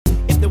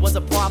there was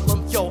a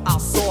problem, yo, I'll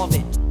solve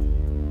it.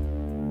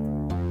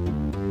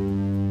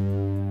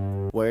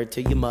 Word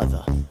to your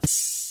mother.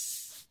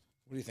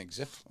 What do you think,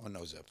 zip or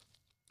no zip?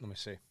 Let me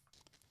see.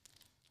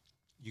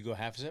 You go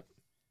half zip?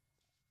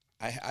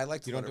 I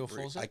like to. You don't do a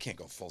full zip? I can't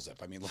go full zip.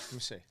 I mean, Let me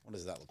see. what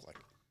does that look like?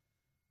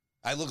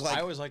 I look like.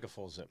 I always like a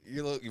full zip.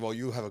 You look well.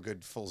 You have a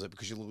good full zip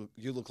because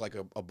you look like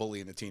a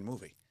bully in a teen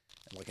movie,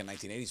 like a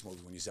 1980s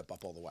movie when you zip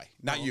up all the way.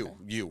 Not you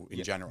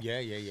in general.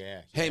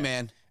 Yeah. Hey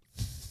man,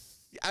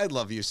 I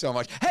love you so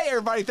much. Hey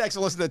everybody, thanks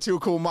for listening to Two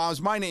Cool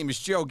Moms. My name is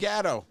Joe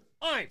Gatto.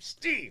 I'm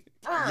Steve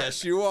Byrne.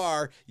 Yes, you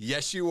are.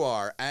 Yes, you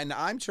are. And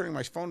I'm turning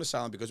my phone to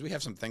silent because we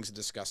have some things to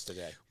discuss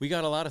today. We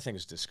got a lot of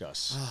things to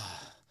discuss.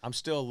 I'm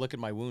still licking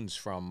my wounds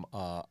from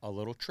a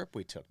little trip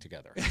we took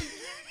together.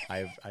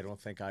 I don't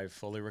think I've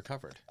fully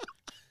recovered.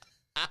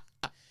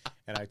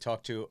 And I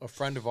talked to a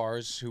friend of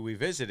ours who we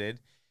visited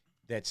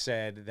that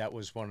said that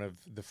was one of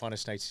the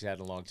funnest nights he's had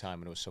in a long time,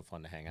 and it was so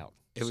fun to hang out.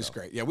 It was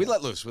great. Yeah, we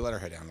let loose. We let our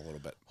head down a little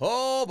bit.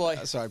 Oh boy!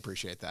 So I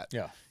appreciate that.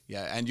 Yeah.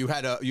 And you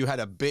had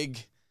a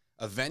big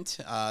event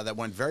that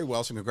went very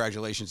well. So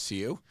congratulations to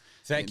you.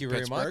 Thank you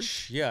very Pittsburgh.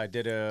 much. Yeah, I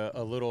did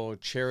a little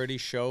charity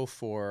show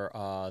for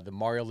the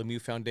Mario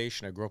Lemieux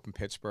Foundation. I grew up in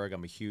Pittsburgh.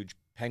 I'm a huge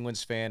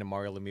Penguins fan, and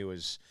Mario Lemieux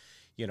is,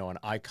 an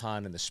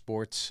icon in the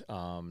sport.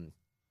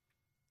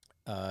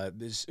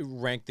 Is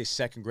ranked the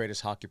second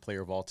greatest hockey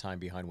player of all time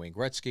behind Wayne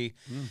Gretzky.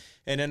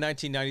 And in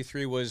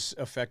 1993 was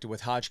affected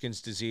with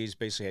Hodgkin's disease,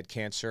 basically had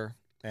cancer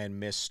and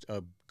missed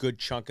a good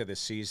chunk of the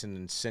season.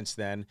 And since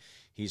then,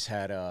 he's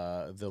had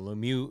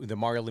the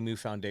Mario Lemieux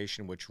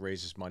Foundation, which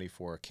raises money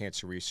for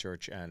cancer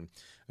research and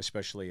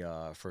especially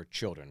for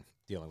children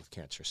dealing with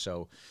cancer.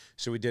 So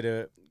we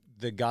did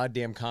the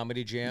goddamn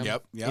comedy jam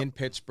in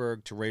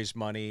Pittsburgh to raise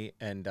money,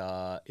 and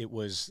it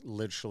was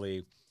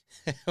literally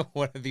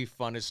one of the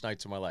funnest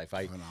nights of my life.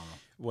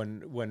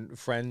 When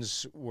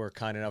friends were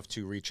kind enough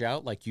to reach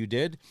out, like you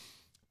did,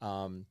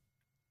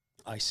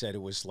 I said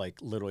it was like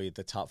literally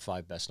the top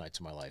 5 best nights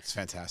of my life. It's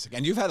fantastic,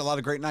 and you've had a lot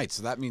of great nights,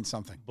 so that means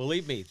something.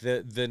 Believe me,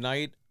 the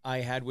night I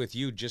had with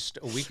you just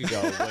a week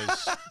ago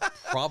was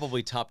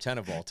probably top 10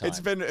 of all time.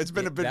 It's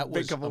been a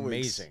big couple of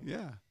weeks. Amazing.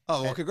 Yeah.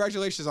 Oh well,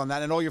 congratulations on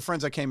that, and all your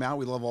friends that came out.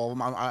 We love all of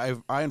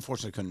them. I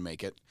unfortunately couldn't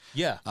make it.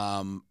 Yeah.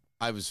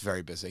 I was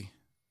very busy.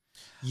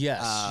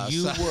 Yes,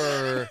 you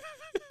were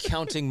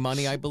counting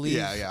money, I believe.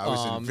 Yeah. I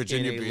was in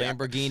Virginia in a Beach.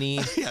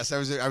 Lamborghini. Yes, I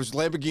was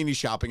Lamborghini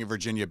shopping in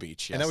Virginia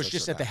Beach. Yes, and I was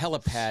just at the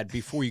helipad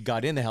before you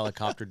got in the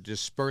helicopter to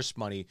disperse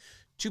money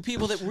to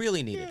people that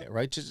really needed it,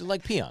 right? Just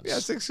like peons.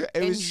 Yes,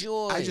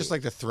 Enjoy. I just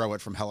like to throw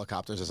it from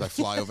helicopters as I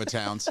fly over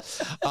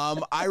towns.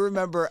 I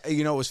remember,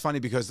 it was funny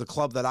because the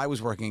club that I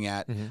was working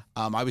at,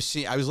 I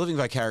was living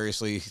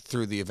vicariously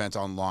through the event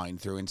online,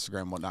 through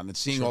Instagram and whatnot, and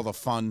seeing all the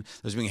fun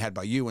that was being had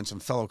by you and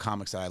some fellow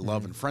comics that I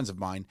love and friends of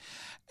mine,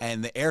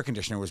 and the air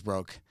conditioner was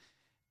broke.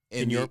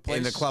 In your place?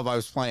 In the club I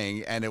was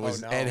playing, and it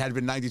had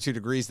been 92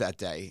 degrees that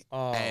day,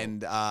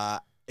 and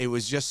it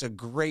was just a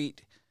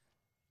great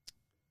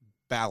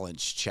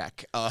balance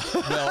check.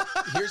 Well,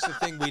 here's the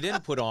thing we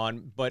didn't put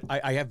on, but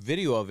I have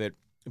video of it.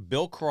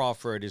 Bill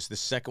Crawford is the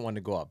second one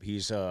to go up.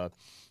 He's a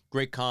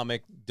great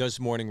comic, does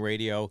morning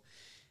radio.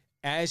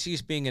 As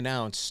he's being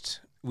announced,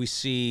 we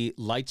see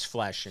lights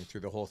flashing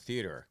through the whole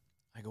theater.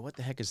 I go, what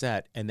the heck is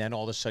that? And then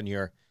all of a sudden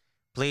you're,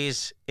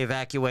 please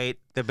evacuate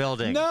the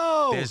building.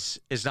 No! This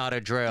is not a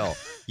drill.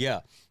 Yeah.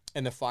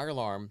 And the fire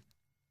alarm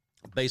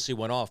basically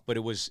went off, but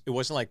it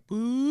wasn't like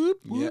boop,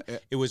 boop. Yeah.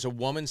 It was a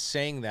woman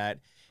saying that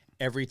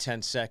every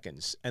 10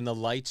 seconds, and the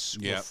lights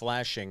were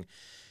flashing.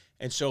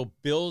 And so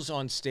Bill's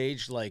on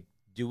stage like,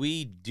 do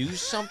we do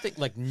something?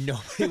 Like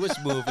nobody was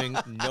moving,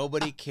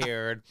 nobody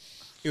cared.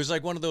 It was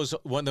like one of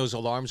those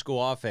alarms go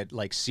off at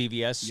like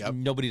CVS. Yep.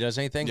 Nobody does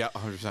anything. Yeah,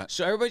 100%.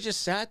 So everybody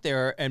just sat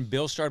there, and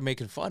Bill started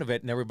making fun of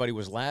it, and everybody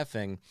was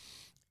laughing.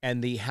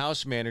 And the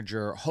house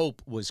manager,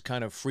 Hope, was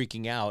kind of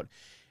freaking out.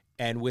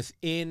 And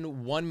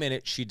within 1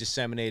 minute, she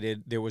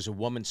disseminated there was a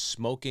woman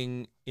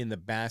smoking in the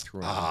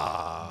bathroom.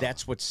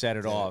 That's what set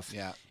it off.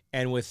 Yeah.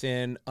 And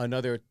within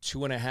another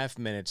 2.5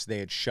 minutes, they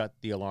had shut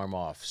the alarm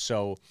off.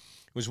 So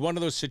it was one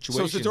of those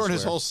situations. So during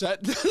his whole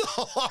set, the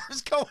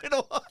alarm's going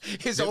off.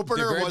 His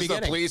opener was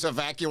the please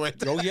evacuate.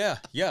 Oh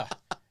yeah.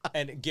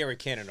 And Gary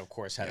Cannon, of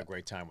course, had a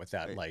great time with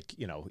that. Right. Like,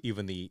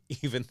 even the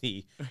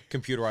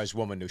computerized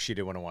woman knew she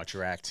didn't want to watch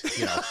your act.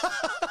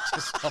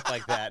 Just stuff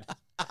like that.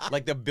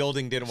 Like the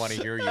building didn't want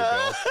to hear you,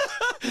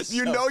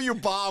 Bill. You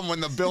bomb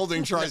when the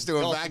building tries to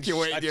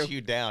evacuate you. Shut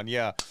you down,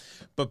 yeah.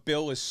 But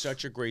Bill was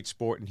such a great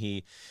sport, and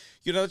he,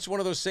 it's one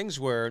of those things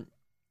where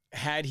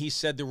had he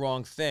said the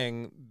wrong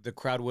thing, the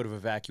crowd would have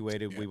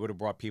evacuated. Yeah. We would have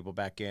brought people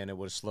back in. It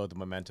would have slowed the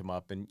momentum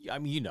up. And I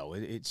mean,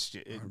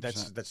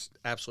 that's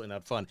absolutely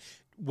not fun.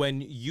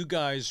 When you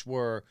guys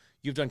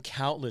you've done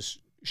countless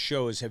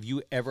shows. Have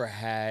you ever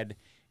had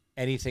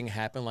anything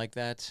happen like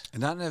that?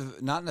 Not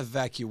an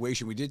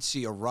evacuation. We did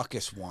see a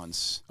ruckus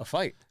once. A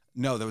fight?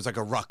 No, there was like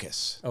a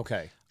ruckus.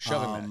 Okay,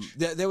 shoving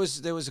match. There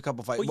was a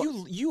couple fights.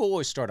 Well, you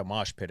always start a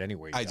mosh pit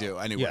anyway. I do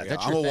anyway. Yeah.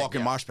 I'm a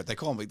walking mosh pit. They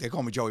call me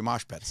Joey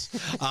Mosh Pits.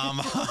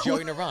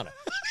 Joey Nirvana.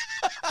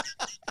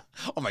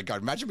 Oh Oh my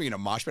God, imagine being in a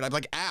mosh pit. I'd be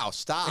like, ow,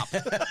 stop.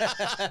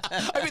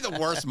 I'd be the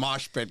worst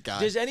mosh pit guy.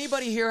 Does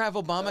anybody here have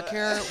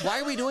Obamacare?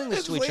 Why are we doing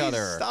this to each Please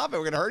other? Stop it.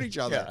 We're going to hurt each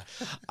other.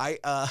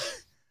 Yeah.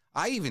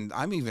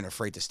 I'm even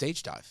afraid to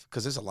stage dive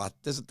because that's a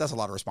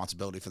lot of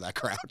responsibility for that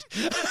crowd.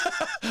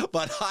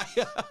 But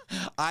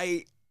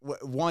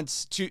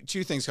once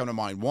two things come to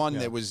mind. One,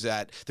 there was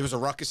a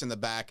ruckus in the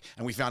back,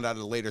 and we found out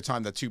at a later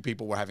time that 2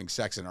 people were having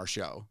sex in our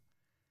show.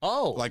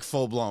 Oh, Like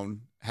full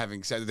blown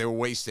having sex. They were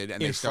wasted,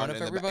 and they front started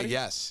of in everybody.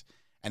 Yes,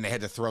 and they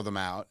had to throw them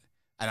out.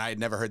 And I had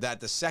never heard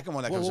that. The second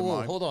one that comes to whoa,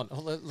 mind. hold on,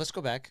 let's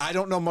go back. I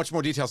don't know much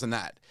more details than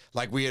that.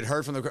 Like we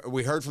heard from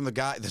the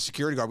guy, the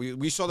security guard.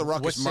 We saw the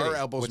ruckus. Murr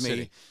elbows What me.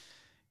 city?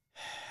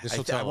 This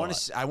will tell I a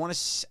lot. want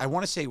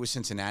to say it was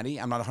Cincinnati.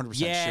 I'm not 100%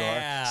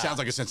 Yeah. sure. Sounds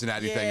like a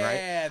Cincinnati thing, right?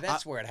 Yeah,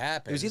 that's where it It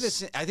happens.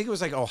 was either I think it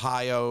was like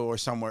Ohio or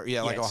somewhere.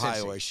 Yeah, like it's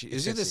Ohio-ish. Cincy.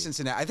 Is it It's Cincy.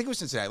 Cincinnati? I think it was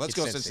Cincinnati. Let's It's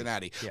go Cincy.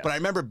 Cincinnati. Yeah. But I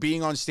remember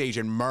being on stage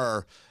and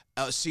Murr,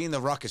 seeing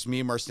the ruckus, me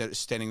and Murr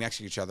standing next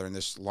to each other in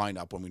this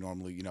lineup when we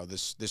normally,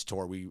 this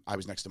tour, I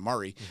was next to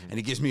Murray, and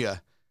he gives me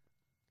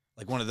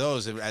like one of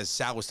those, as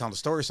Sal was telling the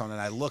story or something,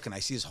 and I look and I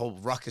see this whole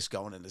ruckus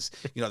going and this,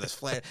 this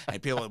flare, and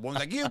the woman's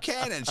like, you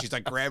can, and she's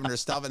like grabbing her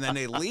stuff, and then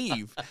they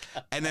leave.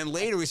 And then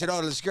later we said,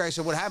 oh, this guy, I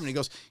said, what happened? He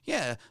goes,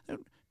 yeah,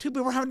 2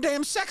 people were having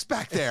damn sex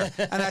back there.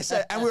 And I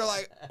said, and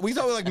we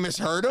thought we like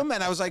misheard him,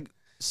 and I was like,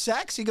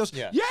 sex? He goes,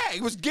 yeah, he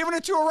was giving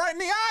it to her right in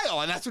the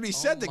aisle. And that's what he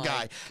said, the my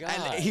guy. God.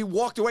 And he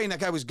walked away and that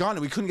guy was gone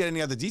and we couldn't get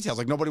any other details.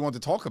 Like nobody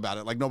wanted to talk about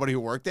it. Like nobody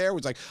who worked there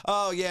was like,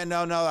 oh yeah,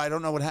 no, I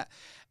don't know what happened.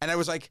 And I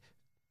was like,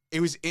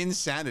 it was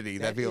insanity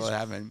that people had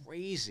happened.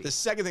 Crazy. The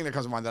second thing that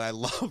comes to mind that I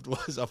loved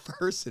was a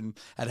person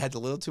had a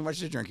little too much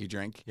to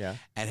drink. Yeah.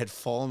 And had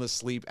fallen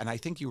asleep. And I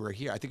think you were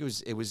here. I think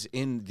it was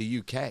in the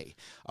UK.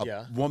 A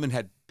Yeah. woman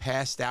had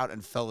passed out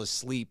and fell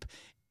asleep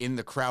in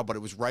the crowd, but it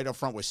was right up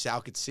front where Sal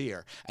could see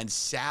her. And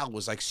Sal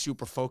was like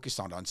super focused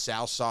on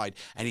Sal's side.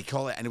 And he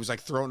called it, and it was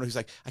like throwing her. He's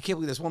like, I can't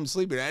believe this woman's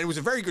sleeping. And it was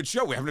a very good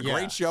show. We're having a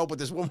great show, but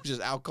this woman was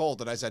just out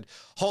cold. And I said,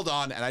 hold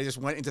on. And I just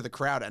went into the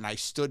crowd and I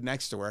stood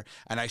next to her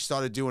and I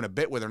started doing a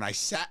bit with her. And I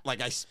sat like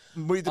I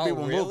made the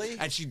people really? move.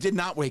 And she did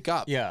not wake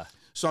up. Yeah.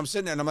 So I'm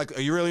sitting there and I'm like,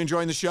 are you really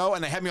enjoying the show?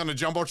 And they had me on the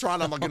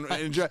Jumbotron. I'm like,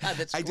 enjoy.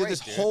 That's I did great, this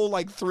dude. whole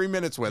like 3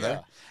 minutes with Yeah.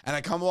 her. And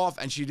I come off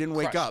and she didn't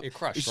wake up. It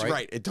crushed, She's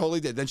right? It totally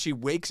did. Then she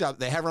wakes up.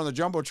 They have her on the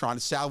Jumbotron.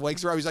 Sal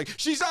wakes her up. He's like,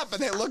 she's up.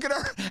 And they look at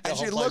her. And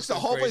she whole looks. place The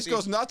goes whole place crazy.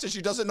 goes nuts. And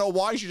she doesn't know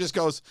why. She just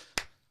goes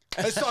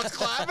and starts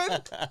clapping.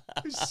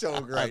 It's so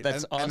great.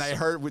 That's And I awesome.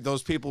 heard with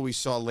those people we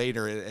saw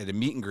later at a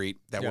meet and greet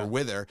that Yeah. were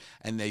with her.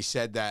 And they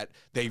said that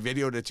they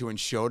videoed it to and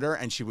showed her.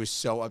 And she was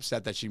so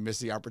upset that she missed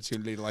the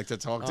opportunity to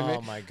talk to me.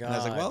 Oh, my And I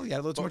was like, God. well, you had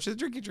a little too much of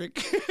the drink.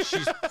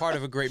 She's part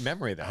of a great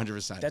memory, though.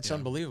 100%, That's yeah.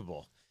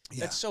 unbelievable.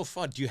 Yeah. That's so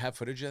fun. Do you have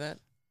footage of that?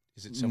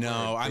 Is it somewhere?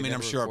 No, I they mean, I'm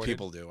never sure recorded?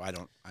 people do. I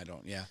don't.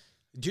 Yeah.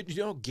 Do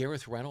you know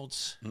Gareth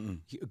Reynolds?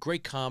 A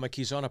great comic.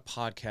 He's on a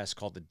podcast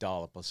called The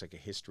Dollop. It's like a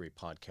history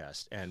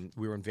podcast. And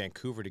we were in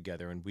Vancouver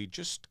together, and we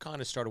just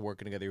kind of started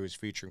working together. He was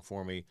featuring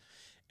for me.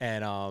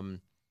 And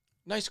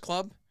nice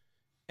club.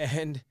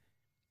 And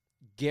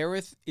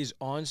Gareth is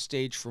on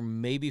stage for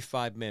maybe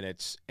 5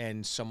 minutes,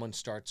 and someone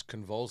starts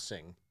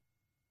convulsing,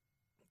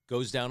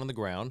 goes down on the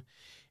ground.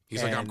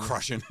 He's like, I'm and-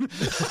 crushing.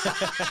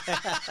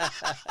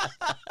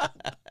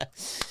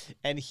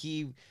 And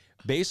he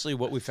basically,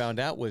 what we found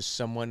out was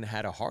someone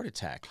had a heart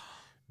attack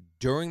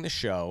during the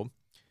show.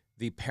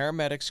 The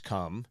paramedics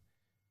come,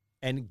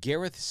 and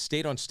Gareth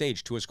stayed on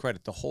stage, to his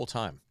credit, the whole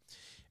time,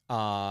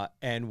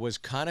 and was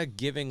kind of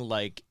giving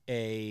like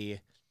a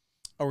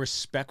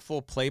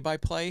respectful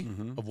play-by-play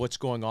of what's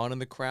going on in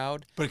the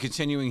crowd, But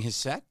continuing his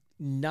set?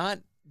 not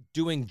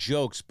doing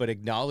jokes, but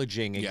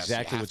acknowledging Yes, you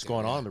exactly have what's to,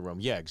 going on yeah. in the room.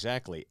 Yeah,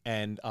 exactly.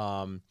 And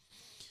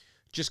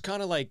just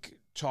kind of like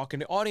talking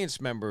to audience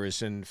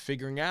members and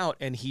figuring out,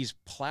 and he's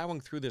plowing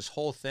through this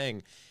whole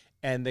thing.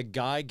 And the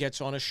guy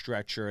gets on a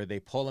stretcher. They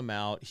pull him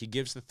out. He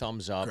gives the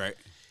thumbs up. Great.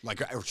 Like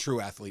a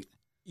true athlete.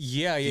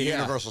 Yeah, The yeah.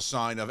 universal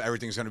sign of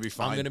everything's going to be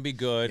fine. I'm gonna be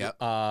good. Yep.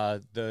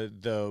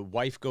 The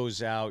wife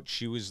goes out.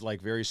 She was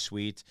like very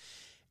sweet,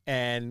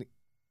 and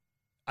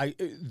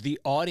the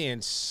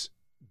audience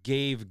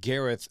gave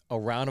Gareth a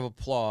round of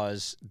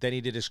applause. Then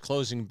he did his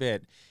closing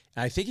bit,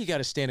 and I think he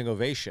got a standing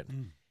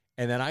ovation.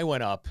 And then I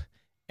went up,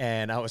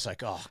 and I was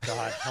like, "Oh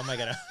God, how am I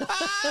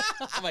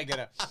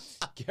gonna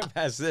get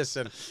past this?"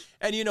 And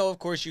of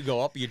course, you go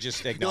up, you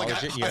just You're acknowledge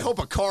like, it. I hope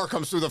a car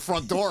comes through the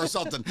front door or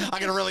something. I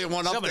got to really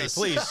one up Somebody, this.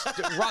 please,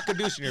 rock a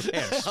deuce in your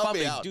pants. Help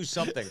me Somebody, out. do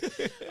something.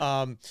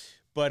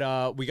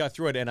 But we got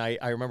through it, and I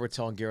remember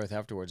telling Gareth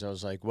afterwards, I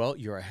was like, well,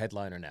 you're a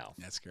headliner now.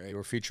 That's great. You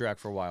were a feature act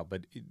for a while,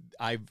 but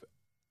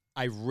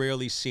I've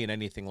rarely seen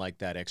anything like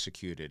that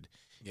executed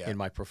in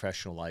my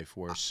professional life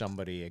where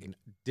somebody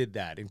did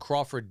that. And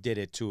Crawford did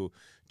it to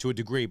a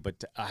degree,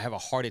 but I have a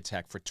heart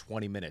attack for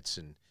 20 minutes,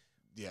 and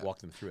walk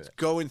them through it.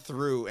 Going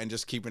through and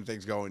just keeping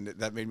things going,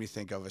 that made me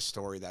think of a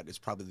story that is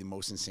probably the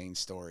most insane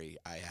story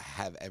I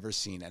have ever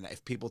seen. And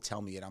if people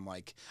tell me it, I'm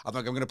going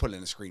to put it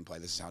in a screenplay.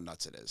 This is how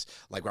nuts it is.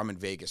 Like, I'm in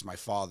Vegas. My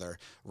father,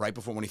 right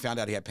before, when he found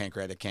out he had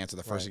pancreatic cancer,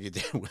 the first thing he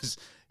did was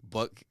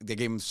they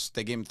gave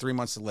him 3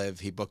 months to live.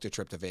 He booked a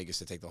trip to Vegas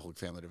to take the whole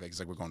family to Vegas.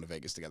 Like, we're going to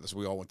Vegas together. So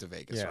we all went to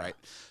Vegas, right?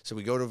 So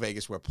we go to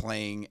Vegas. We're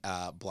playing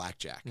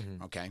blackjack,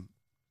 okay?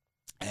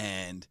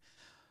 And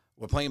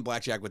we're playing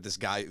blackjack with this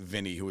guy,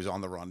 Vinny, who was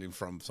on the run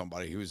from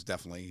somebody. He was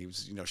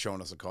showing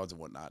us the cards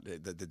and whatnot,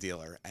 the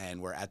dealer.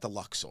 And we're at the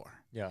Luxor.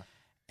 Yeah.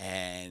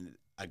 And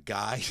a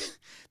guy,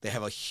 they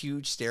have a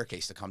huge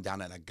staircase to come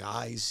down, and a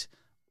guy's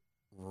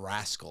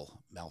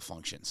rascal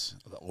malfunctions,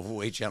 the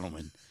overweight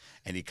gentleman.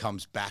 And he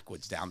comes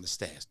backwards down the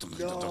stairs.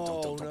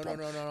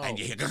 No. And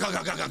you hear,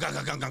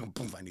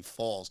 and he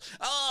falls.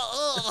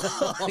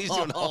 He's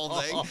doing the whole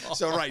thing.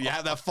 So, right, you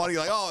have that funny,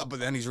 like, but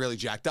then he's really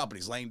jacked up, and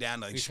he's laying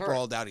down, like, he's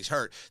sprawled out, he's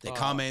hurt. They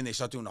come in, they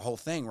start doing the whole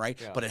thing, right?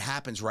 Yeah. But it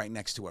happens right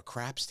next to a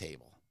craps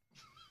table.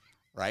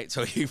 Right?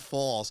 So he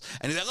falls,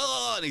 and he's like,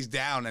 and he's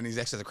down, and he's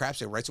next to the craps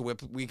table, right? So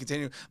we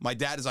continue. My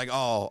dad is like,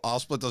 I'll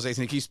split those eights,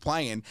 and he keeps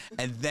playing.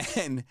 And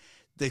then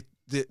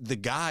the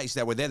guys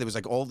that were there was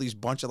like all these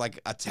bunch of like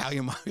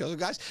Italian mafioso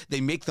guys.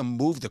 They make them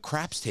move the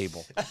craps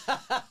table.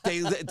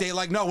 they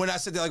like, no, we're not.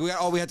 They're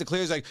like, we had to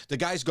clear. It's like the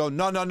guys go,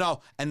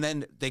 no, and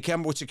then they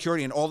come with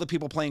security, and all the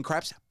people playing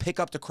craps pick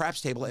up the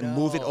craps table and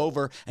move it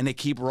over, and they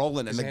keep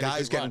rolling, and the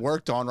guys getting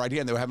worked on right here,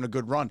 and they were having a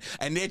good run,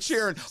 and they're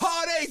cheering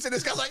hard eights, and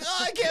this guy's like,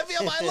 I can't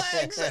feel my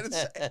legs, and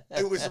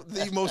it was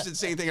the most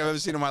insane thing I've ever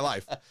seen in my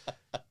life.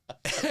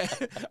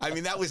 I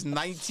mean, that was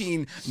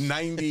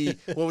 1990.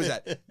 What was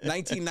that?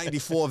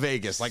 1994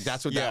 Vegas. Like,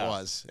 that's what that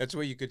was. That's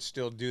where you could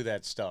still do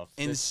that stuff.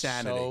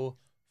 Insanity. So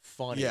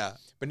funny. Yeah.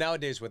 But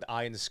nowadays, with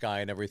Eye in the Sky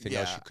and everything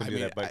else, you could do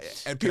that.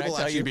 But and people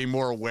actually be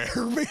more aware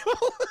of people.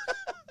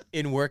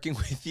 In working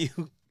with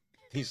you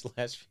these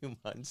last few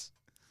months,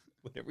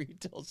 whenever you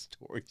tell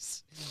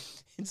stories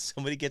and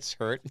somebody gets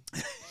hurt,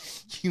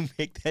 you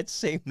make that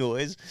same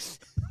noise.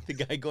 The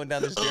guy going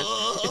down the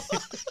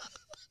stairs.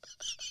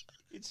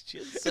 It's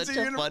just such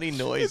a funny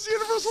noise. It's the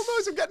universal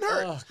noise of getting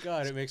hurt. Oh,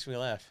 God, it makes me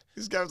laugh.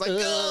 This guy was like,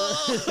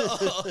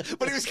 ugh!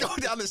 But he was going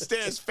down the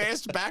stairs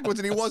fast backwards,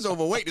 and he was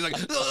overweight. He's like,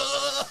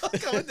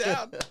 ugh! Coming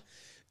down.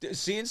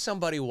 Seeing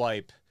somebody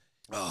wipe,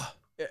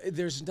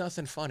 there's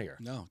nothing funnier.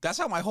 No. That's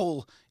how my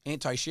whole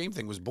anti-shame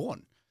thing was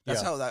born.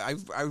 That's how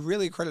I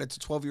really credit it to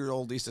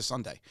 12-year-old Easter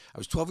Sunday. I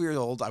was 12 years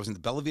old. I was in the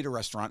Bella Vita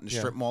restaurant in the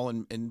strip mall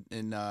in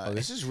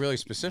this is really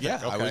specific.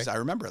 Yeah, okay. I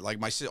remember it. Like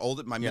my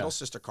middle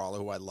sister Carla,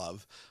 who I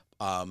love.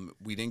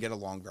 We didn't get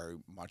along very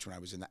much when I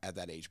was at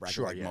that age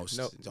bracket. Most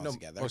don't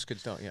together. Most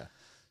kids don't. Yeah.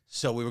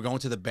 So we were going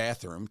to the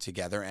bathroom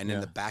together, and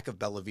in the back of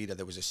Bella Vita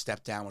there was a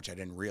step down which I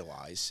didn't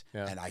realize,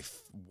 and I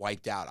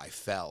wiped out. I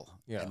fell,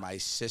 and my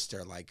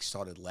sister like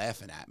started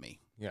laughing at me.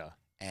 Yeah.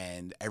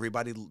 And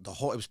everybody, it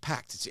was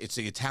packed. It's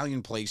the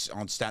Italian place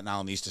on Staten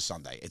Island Easter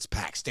Sunday. It's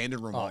packed,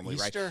 standing room only,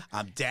 Easter? right?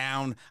 I'm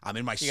down. I'm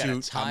in my you suit. Got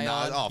a tie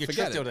on. You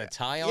tripped with a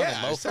tie on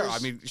and loafers? I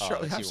mean,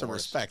 sure, have some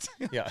respect.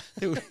 Yeah.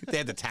 They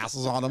had the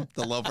tassels on them,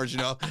 the loafers,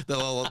 the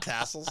little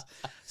tassels.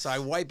 So I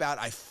wipe out,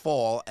 I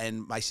fall,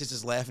 and my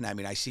sister's laughing at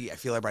me, and I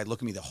feel everybody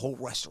look at me. The whole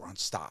restaurant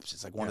stops.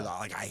 It's like one of the,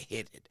 like I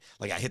hit it.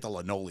 Like I hit the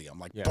linoleum,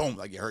 like boom,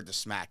 like you heard the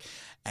smack.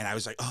 And I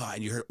was like,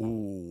 and you heard,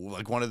 ooh,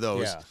 like one of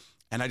those. Yeah.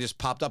 And I just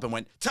popped up and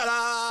went,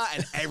 ta-da!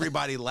 And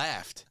everybody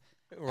laughed.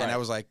 Right. And I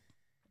was like,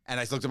 and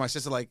I looked at my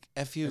sister like,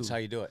 F you. That's how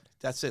you do it.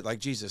 That's it. Like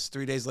Jesus.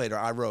 3 days later,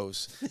 I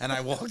rose. And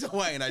I walked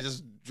away, and I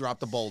just dropped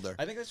the boulder.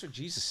 I think that's what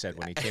Jesus said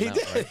when he came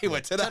out, right? He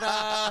went,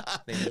 ta-da!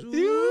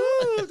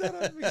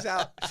 He's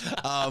out.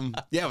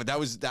 But that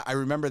was, I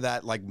remember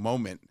that, like,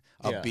 moment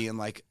of being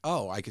like,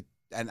 I could.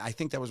 And I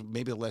think that was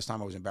maybe the last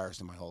time I was embarrassed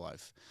in my whole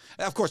life.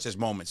 And of course, there's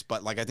moments,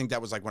 but, like, I think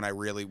that was, like, when I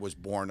really was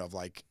born of,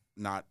 like,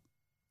 not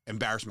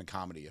embarrassment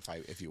comedy,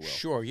 if you will.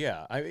 Sure,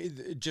 yeah.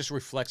 Just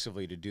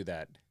reflexively to do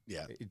that.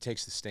 Yeah, it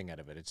takes the sting out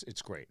of it.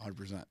 It's great.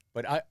 100%.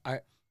 But I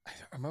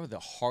remember the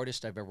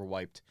hardest I've ever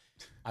wiped.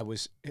 I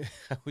was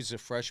a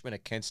freshman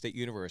at Kent State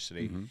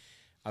University. Mm-hmm.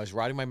 I was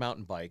riding my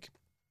mountain bike,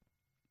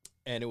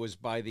 and it was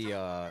by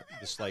the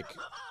this like.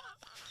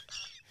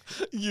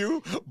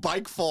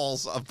 Bike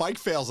fails are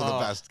the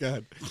best. Go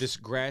ahead. This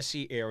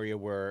grassy area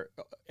where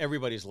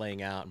everybody's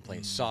laying out and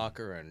playing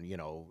soccer, and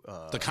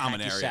the common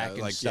area,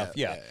 and stuff.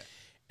 Yeah.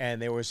 And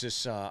there was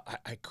this,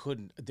 I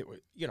couldn't,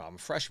 I'm a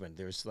freshman.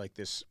 There's like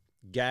this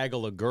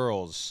gaggle of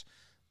girls,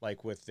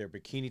 like with their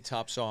bikini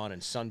tops on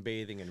and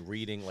sunbathing and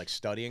reading, like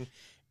studying.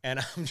 And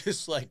I'm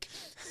just like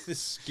this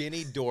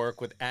skinny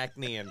dork with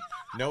acne and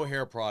no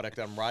hair product.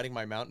 I'm riding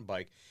my mountain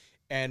bike.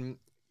 And,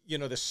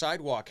 the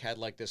sidewalk had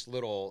like this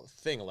little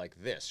thing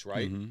like this,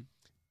 right? Mm-hmm.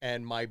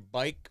 And my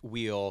bike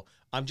wheel,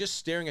 I'm just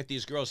staring at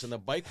these girls. And the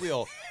bike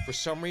wheel, for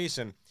some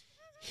reason,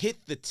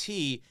 hit the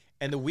T.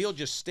 And the wheel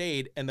just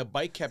stayed, and the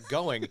bike kept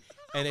going,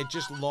 and it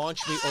just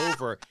launched me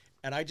over,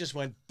 and I just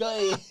went,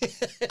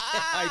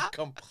 I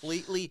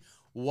completely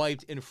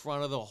wiped in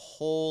front of the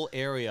whole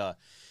area,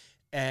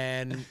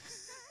 and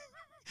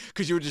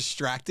because you were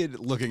distracted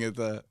looking at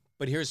the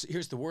But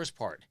here's the worst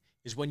part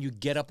is when you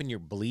get up and you're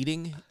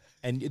bleeding,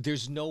 and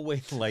there's no way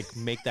to like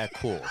make that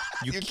cool.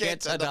 You can't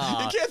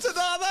ta-da. You can't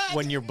ta-da that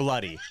when you're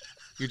bloody.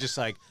 You're just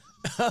like,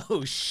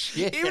 oh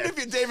shit. Even if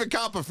you're David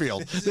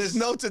Copperfield, there's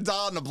no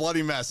ta-da in a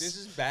bloody mess. This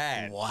is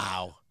bad.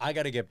 Wow. I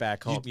got to get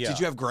back home. Did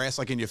you have grass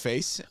like in your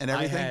face and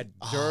everything? I had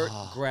dirt,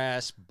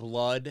 grass,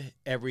 blood,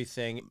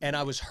 everything, and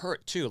I was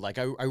hurt too. Like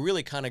I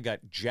really kind of got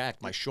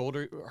jacked. My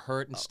shoulder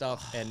hurt and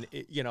stuff, and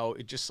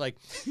it just like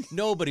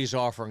nobody's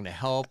offering to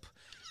help.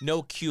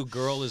 No cute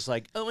girl is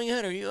like, oh my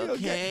God, are you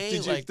okay?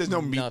 There's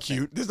no meet nothing.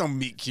 cute. There's no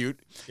meet cute.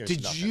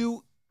 There's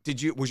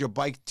nothing. Was your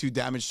bike too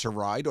damaged to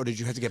ride, or did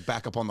you have to get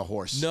back up on the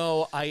horse?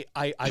 No, I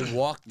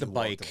walked the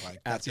bike That's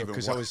after even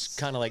because I was worse.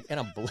 kind of like, and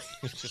I'm bleeding,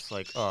 just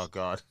like, oh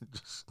God,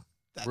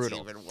 That's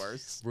brutal. even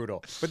worse.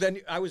 Brutal. But then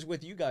I was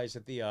with you guys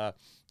at the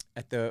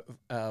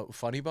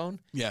Funny Bone.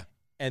 Yeah.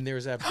 And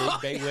there's that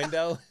big bay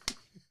window.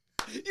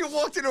 You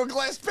walked into a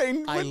glass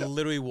pane window. I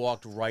literally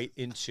walked right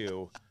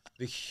into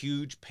the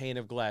huge pane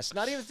of glass.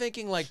 Not even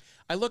thinking like,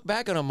 I look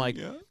back and I'm like,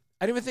 I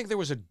didn't even think there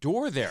was a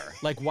door there.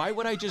 Like, why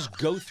would I just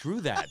go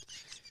through that?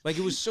 Like,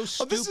 it was so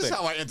stupid. This is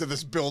how I enter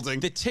this building.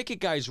 The ticket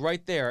guy's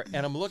right there,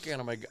 and I'm looking at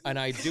him, and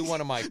I do one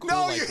of my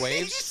cool, you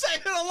waves. say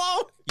it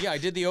alone. Yeah, I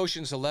did the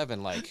Ocean's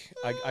 11. Like,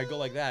 I go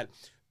like that.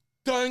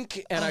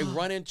 Dunk, and I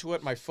run into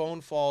it. My phone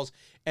falls,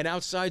 and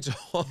outside's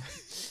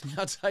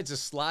a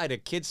slide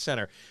at Kids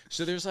Center.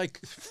 So there's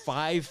like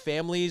 5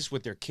 families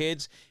with their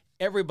kids.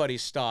 Everybody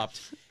stopped.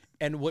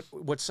 And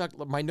what sucked,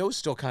 my nose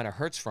still kind of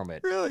hurts from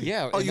it. Really?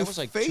 Yeah. Oh, and that was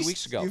like 2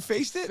 weeks ago. You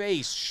faced it?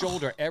 Face,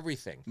 shoulder,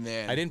 everything.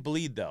 Man. I didn't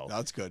bleed, though.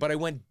 That's good. But I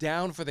went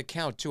down for the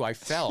count, too. I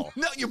fell.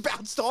 No, you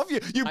bounced off. You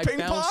I ping-ponged?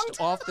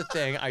 bounced off the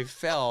thing. I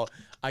fell.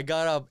 I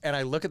got up, and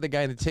I look at the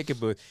guy in the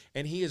ticket booth,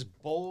 and he is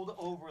bowled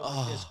over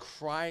like this,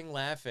 crying,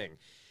 laughing.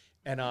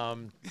 And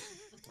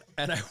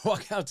I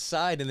walk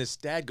outside, and this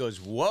dad goes,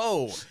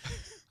 whoa.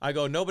 I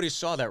go, nobody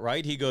saw that,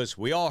 right? He goes,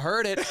 we all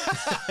heard it.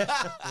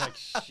 I'm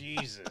like,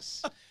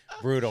 Jesus.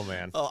 Brutal,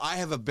 man. Oh, I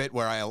have a bit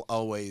where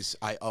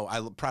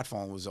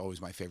pratfalling was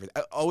always my favorite.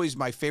 Always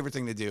my favorite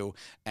thing to do,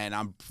 and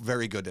I'm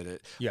very good at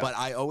it. Yeah. But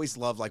I always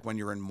love like when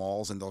you're in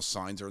malls and those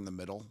signs are in the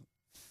middle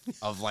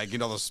of like,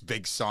 those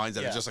big signs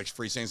that are just like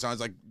freestanding signs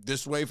like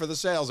this way for the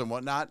sales and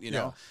whatnot,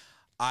 know.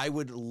 I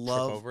would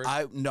love Trip over it?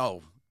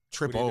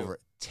 Trip over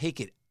it. Take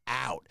it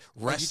out.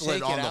 Wrestle it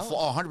take on it the out?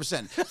 floor.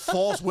 100%.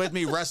 Falls with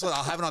me, wrestle it.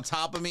 I'll have it on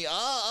top of me.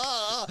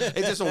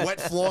 It's just a wet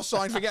floor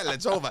sign. Forget it.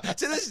 It's over.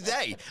 To this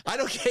day, I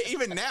don't care.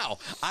 Even now,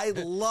 I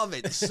love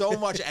it so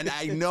much. And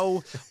I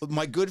know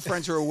my good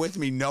friends who are with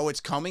me know it's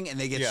coming, and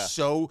they get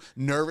so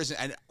nervous.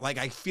 And like,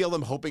 I feel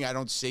them hoping I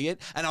don't see it.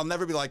 And I'll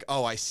never be like,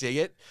 oh, I see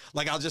it.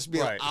 Like, I'll just be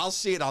like, I'll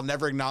see it. I'll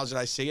never acknowledge that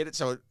I see it.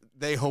 So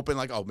they hoping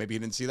like, oh, maybe you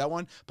didn't see that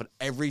one. But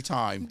every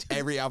time,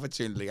 every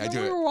opportunity, I do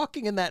it. We were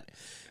walking in that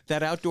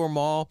outdoor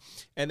mall,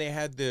 and they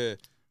had the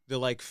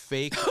like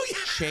fake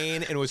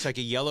chain, and it was like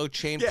a yellow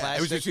chain plastic.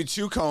 It was between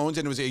 2 cones,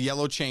 and it was a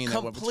yellow chain.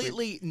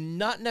 Completely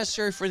not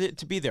necessary for it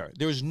to be there.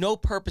 There was no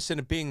purpose in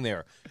it being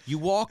there. You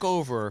walk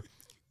over,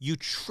 you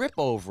trip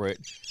over it,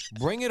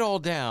 bring it all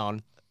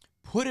down,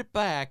 put it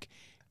back,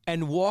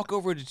 and walk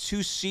over to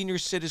 2 senior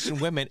citizen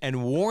women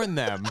and warn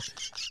them.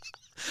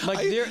 Like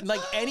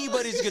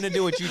anybody's gonna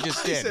do what you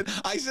just did.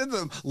 I said to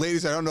them,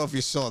 ladies, I don't know if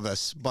you saw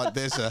this, but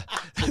there's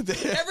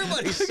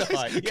everybody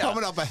saw it. Yeah.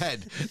 Coming up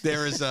ahead.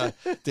 There's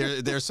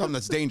something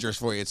that's dangerous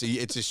for you.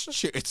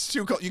 It's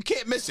 2 cones. You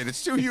can't miss it.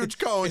 It's 2 huge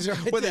cones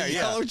with a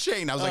yellow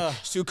chain. I was like,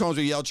 it's 2 cones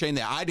with a yellow chain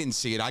there. I didn't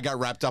see it. I got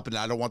wrapped up in it.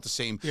 I don't want the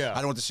same. I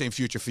don't want the same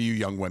future for you,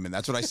 young women.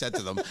 That's what I said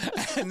to them,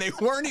 and they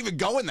weren't even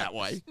going that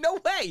way. No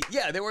way.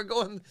 Yeah, they were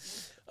going.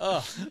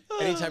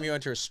 Anytime you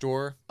enter a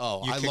store,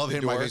 I love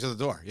hitting my face in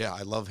the door. Yeah,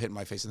 I love hitting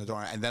my face in the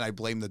door, and then I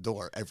blame the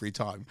door every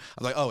time.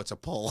 I'm like, oh, it's a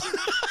pull.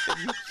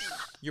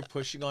 You're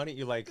pushing on it.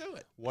 You're like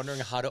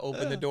wondering how to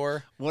open the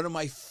door. One of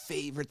my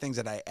favorite things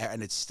and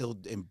it's still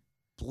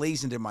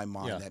emblazoned in my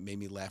mind that made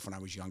me laugh when I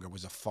was younger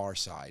was a Far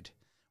Side,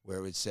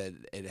 where it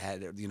said it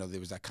had, there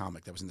was that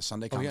comic that was in the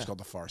Sunday comics called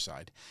The Far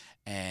Side,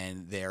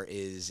 and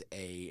it's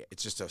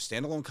just a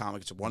standalone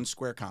comic. It's a 1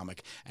 square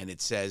comic, and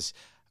it says.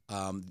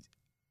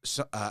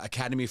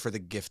 Academy for the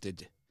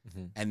Gifted,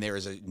 and there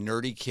is a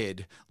nerdy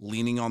kid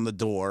leaning on the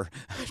door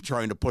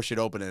trying to push it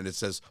open, and it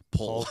says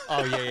pull.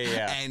 Oh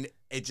yeah. And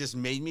it just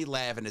made me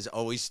laugh, and has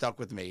always stuck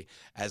with me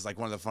as like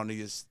one of the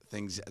funniest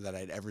things that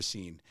I'd ever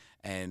seen.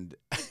 And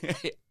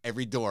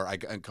every door I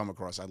come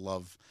across, I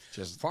love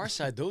just Far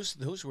Side. Those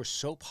were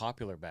so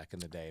popular back in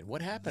the day. And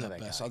what happened to that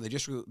guy? Oh,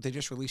 they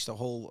just released a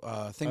whole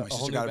thing. My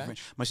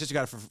sister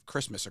got it for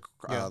Christmas.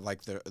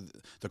 Like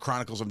the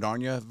Chronicles of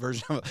Narnia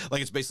version.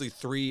 Like it's basically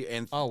 3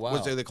 and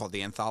what's they call it,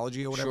 the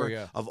anthology or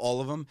whatever of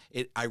all of them.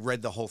 I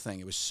read the whole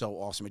thing. It was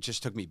so awesome. It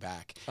just took me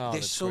back.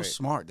 They're so great.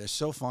 Smart. They're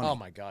so funny. Oh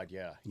my God,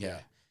 yeah.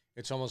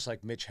 It's almost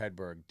like Mitch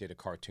Hedberg did a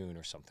cartoon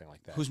or something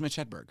like that. Who's Mitch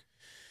Hedberg?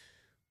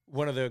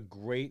 One of the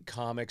great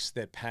comics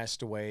that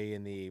passed away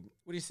in the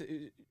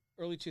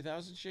early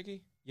 2000s,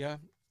 Shiggy? Yeah,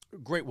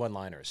 great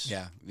one-liners.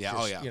 Yeah.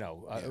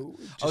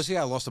 Just,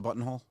 I lost a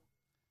buttonhole.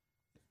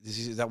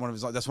 Is that one of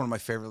his? That's one of my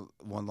favorite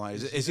one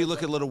liners. Is he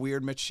looking a little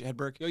weird, Mitch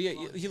Hedberg? Oh yeah,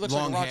 he looks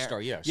Long like a rock hair.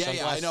 star. Yeah, Yeah, I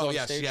Sunglasses know. on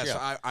Yes, stage, yes.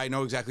 yeah. I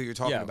know exactly what you're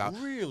talking about.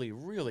 Really,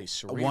 really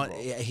cerebral.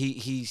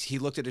 He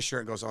looked at his shirt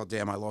and goes, "Oh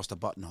damn, I lost a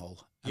buttonhole."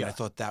 And I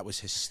thought that was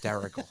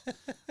hysterical.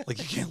 Like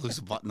you can't lose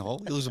a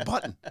buttonhole; you lose a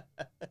button.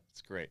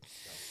 That's great.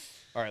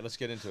 All right, let's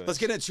get into it. Let's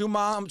get into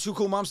two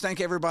cool moms.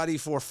 Thank everybody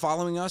for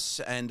following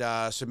us and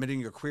submitting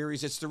your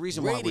queries. It's the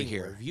reason why we're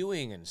here.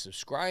 Reviewing and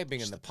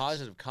subscribing and the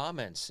positive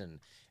comments and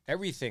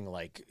everything.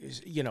 Like,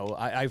 you know,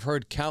 I've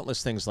heard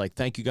countless things like,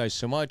 thank you guys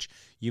so much.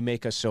 You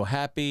make us so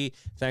happy.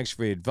 Thanks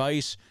for your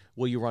advice.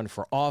 Will you run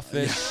for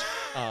office?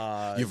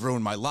 You've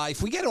ruined my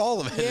life. We get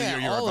all of it. Yeah,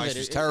 your all advice of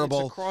it. was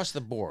terrible. It's across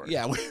the board.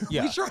 Yeah, we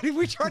try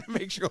to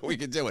make sure we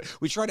can do it.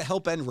 We try to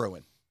help and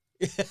ruin.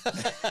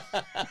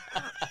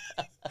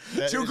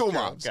 Two cool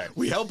moms. Okay.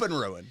 We help and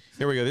ruin.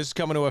 Here we go. This is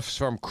coming to us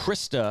from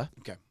Krista.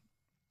 Okay.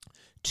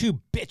 Two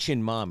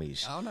bitchin'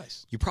 mommies. Oh,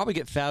 nice. You probably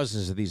get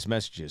thousands of these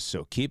messages,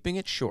 so keeping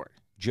it short.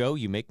 Joe,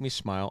 you make me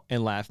smile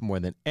and laugh more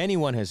than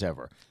anyone has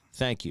ever.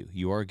 Thank you.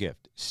 You are a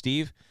gift.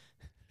 Steve,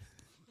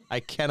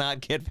 I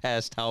cannot get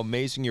past how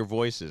amazing your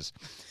voice is.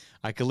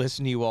 I could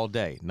listen to you all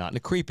day, not in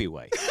a creepy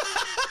way.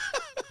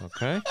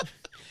 Okay?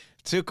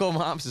 Two Cool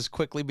Moms has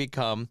quickly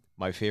become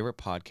my favorite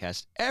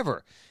podcast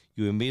ever.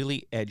 You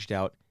immediately edged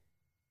out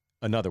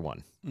another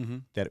one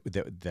that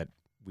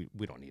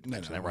we don't need to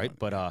mention that, right?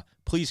 But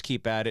please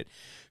keep at it.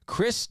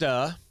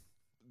 Krista.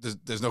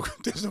 There's no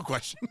question. There's no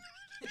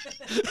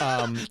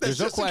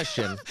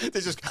question.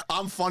 There's just,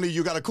 I'm funny,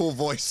 you got a cool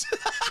voice.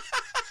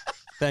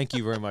 Thank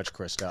you very much,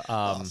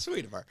 Krista.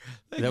 Sweet of her.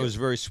 That was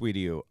very sweet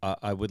of you.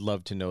 I would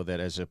love to know that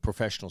as a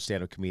professional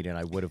stand-up comedian,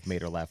 I would have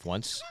made her laugh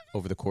once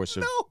over the course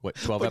of,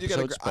 12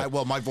 episodes?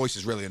 Well, my voice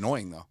is really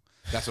annoying, though.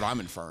 That's what I'm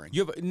inferring.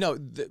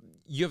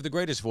 You have the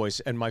greatest voice,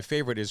 and my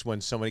favorite is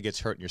when somebody gets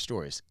hurt in your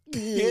stories.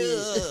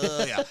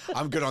 Yeah,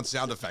 I'm good on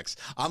sound effects.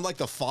 I'm like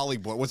the Foley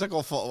boy. What's that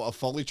called? A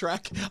Foley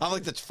track? I'm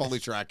like the Foley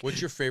track.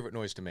 What's your favorite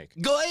noise to make?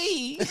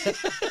 Goy!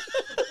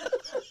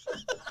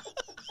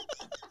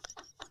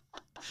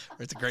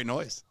 It's a great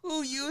noise.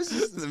 Who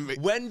uses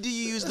when do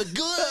you use the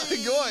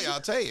goy? Goy,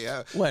 I'll tell you.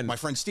 Yeah. When? My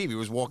friend Steve, he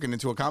was walking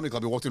into a comedy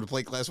club. He walked through the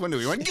plate glass window.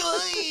 He went,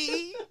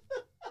 goy!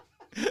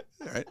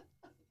 All right.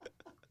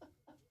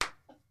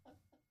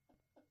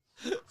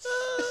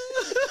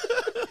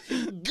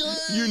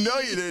 You know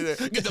you did it.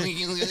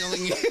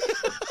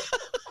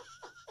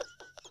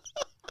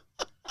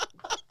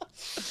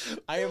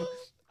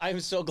 I am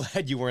so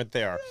glad you weren't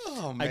there.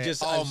 Oh man!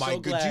 I'm my so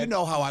god! glad Do you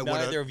know how I would?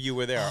 Neither of you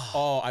were there.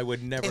 Oh, I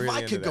would never. If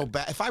really I could go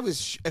back,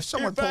 if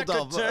someone pulled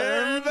up,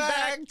 turn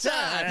back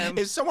time.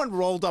 If someone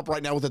rolled up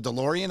right now with a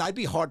DeLorean, I'd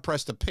be hard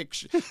pressed to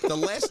picture the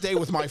last day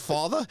with my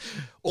father,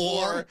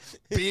 or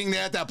being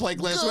there at that plate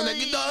glass window.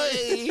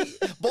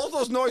 Both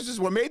those noises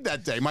were made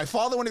that day. My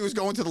father when he was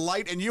going to the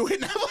light, and you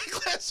hitting that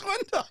plate glass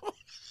window.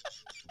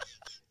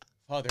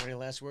 Father, any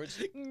last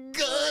words?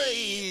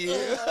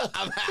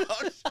 I'm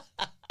out.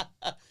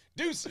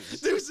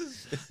 Deuces.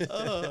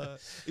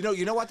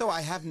 You know what though?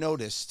 I have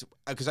noticed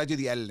because I do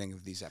the editing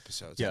of these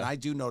episodes, and I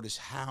do notice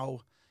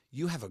how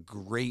you have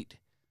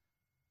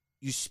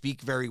you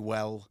speak very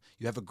well.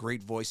 You have a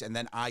great voice, and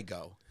then I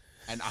go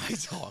and I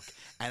talk,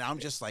 and I'm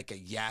just like a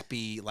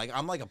yappy, like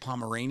I'm like a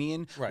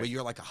Pomeranian, where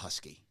you're like a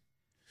husky.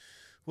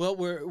 Well,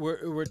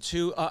 we're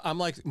two. I'm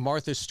like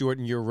Martha Stewart,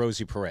 and you're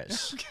Rosie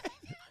Perez. Okay.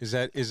 Is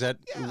that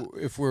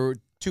if we're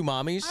two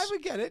mommies? I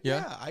would get it.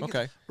 Yeah. I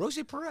okay.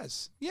 Rosie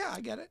Perez. Yeah, I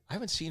get it. I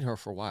haven't seen her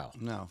for a while.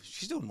 No,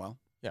 she's doing well.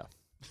 Yeah.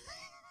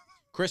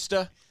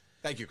 Krista.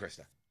 Thank you,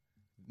 Krista.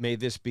 May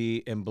this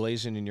be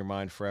emblazoned in your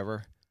mind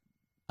forever.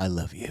 I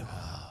love you.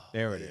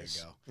 There it is.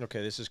 You go.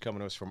 Okay, this is coming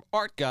to us from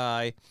Art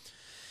Guy.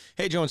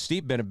 Hey, Joe and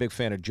Steve, been a big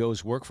fan of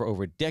Joe's work for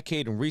over a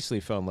decade and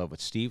recently fell in love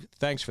with Steve.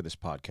 Thanks for this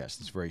podcast.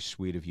 It's very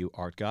sweet of you,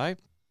 Art Guy.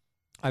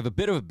 I have a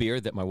bit of a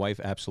beard that my wife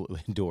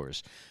absolutely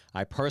adores.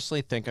 I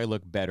personally think I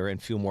look better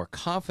and feel more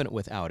confident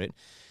without it,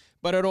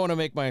 but I don't want to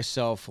make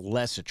myself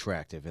less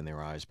attractive in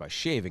their eyes by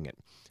shaving it.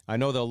 I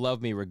know they'll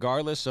love me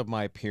regardless of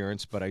my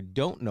appearance, but I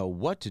don't know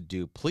what to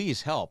do.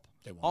 Please help.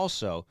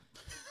 Also,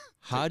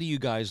 how do you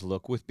guys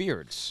look with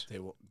beards? They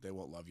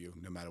won't love you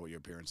no matter what your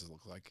appearances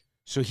look like.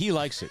 So he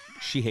likes it.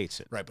 She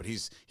hates it. Right, but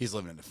he's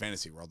living in a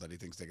fantasy world that he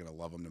thinks they're going to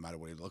love him no matter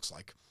what he looks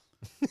like.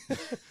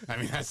 I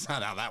mean, that's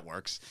not how that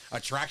works.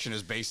 Attraction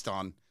is based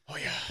on... Oh,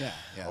 yeah.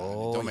 Yeah.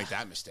 Don't make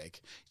that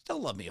mistake.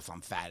 They'll love me if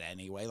I'm fat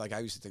anyway. Like, I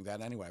used to think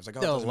that anyway. I was like,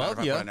 oh, they'll it doesn't matter love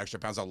if you. I put on extra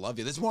pounds, I'll love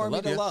you. There's more of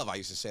me to love. I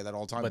used to say that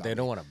all the time. But they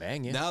don't want to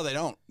bang you. No, they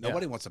don't.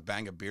 Nobody wants to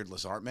bang a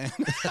beardless art man.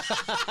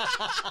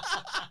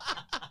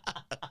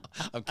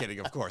 I'm kidding,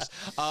 of course.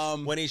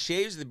 When he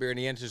shaves the beard and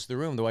he enters the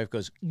room, the wife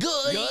goes,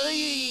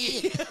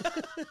 Goy!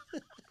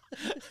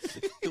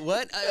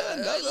 What?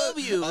 I love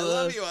you. I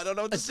love you. I don't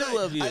know what to say. I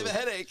still love you. I have a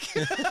headache.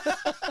 You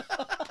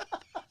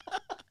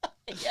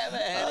have a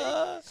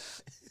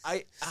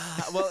headache?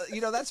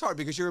 Well, that's hard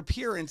because your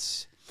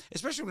appearance,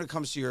 especially when it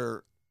comes to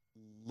your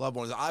loved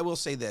ones. I will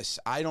say this: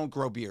 I don't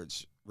grow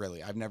beards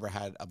really. I've never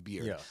had a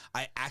beard. Yeah.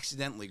 I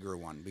accidentally grew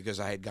one because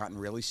I had gotten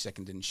really sick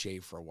and didn't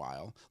shave for a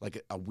while,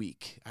 like a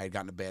week. I had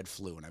gotten a bad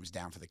flu and I was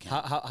down for the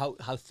count.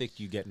 How thick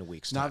do you get in a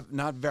week's time?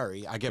 Not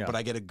very. But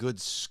I get a good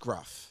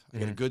scruff. I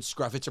get a good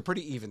scruff. It's a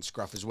pretty even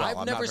scruff as well.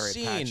 I'm not very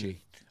patchy.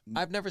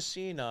 I've never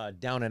seen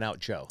Down and Out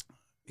Joe.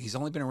 He's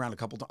only been around a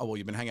couple times. Oh, well,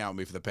 you've been hanging out with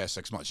me for the past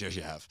 6 months. Yes,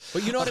 you have.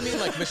 But you know what I mean?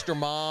 Like Mr.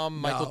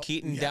 Mom, Michael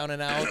Keaton, Down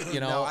and Out, you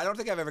know? No, I don't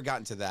think I've ever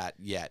gotten to that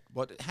yet.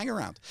 But hang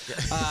around.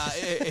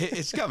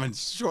 It's coming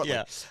shortly.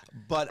 Yeah.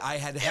 But I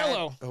had...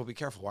 Hello. Oh, be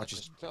careful. Watch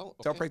it. Okay.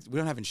 Don't break... We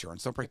don't have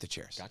insurance. Don't break the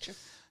chairs. Gotcha.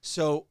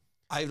 So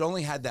I'd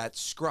only had that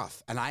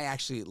scruff, and I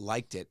actually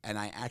liked it, and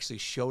I actually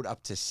showed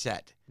up to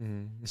set.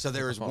 So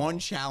there is one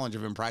challenge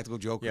of Impractical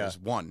Jokers,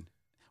 one,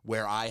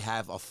 where I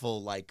have a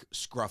full, like,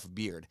 scruff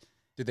beard.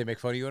 Did they make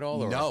fun of you at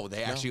all? Or? No,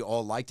 they actually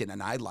all liked it,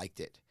 and I liked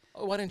it.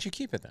 Oh, why didn't you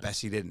keep it then?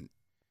 Bessie didn't.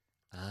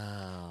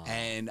 Oh.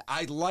 And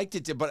I liked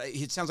it, but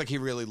it sounds like he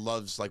really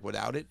loves, like,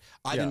 without it.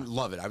 I didn't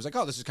love it. I was like,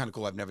 oh, this is kind of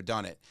cool. I've never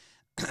done it.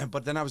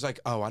 But then I was like,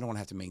 oh, I don't want to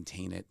have to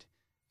maintain it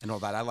and all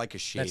that. I like a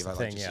shave. That's the I like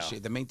thing, just a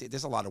shave.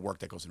 There's a lot of work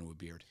that goes into a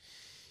beard.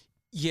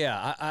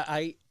 Yeah,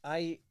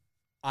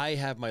 I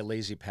have my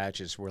lazy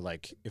patches where,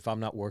 like, if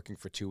I'm not working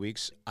for 2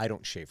 weeks, I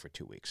don't shave for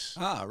 2 weeks.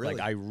 Ah,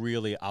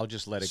 really? Like, I'll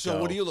just let it go.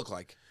 So what do you look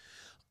like?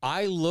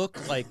 I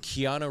look like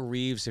Keanu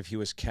Reeves if he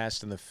was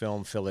cast in the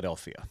film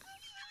Philadelphia.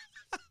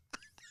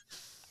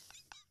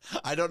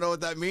 I don't know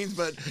what that means,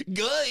 but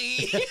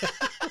good.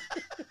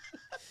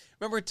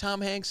 Remember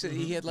Tom Hanks?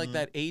 He had like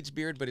that AIDS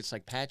beard, but it's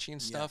like patchy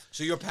and stuff.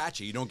 So you're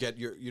patchy. You don't get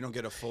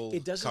a full.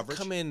 It doesn't coverage?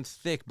 come in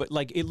thick, but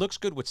like it looks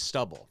good with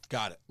stubble.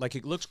 Got it. Like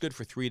it looks good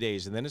for 3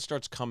 days, and then it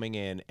starts coming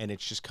in, and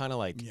it's just kind of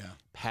like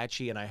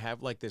patchy. And I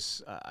have like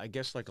this, I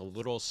guess, like a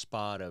little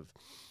spot of,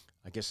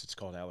 I guess it's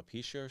called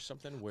alopecia or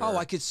something. Where, Oh,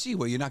 I could see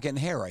where you're not getting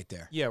hair right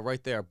there. yeah,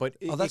 right there. But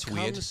that's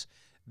weird.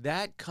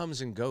 That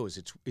comes and goes.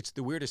 It's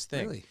the weirdest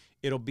thing. Really?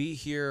 It'll be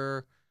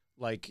here.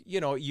 Like,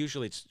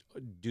 usually it's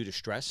due to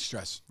stress.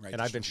 Stress, right? And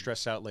I've been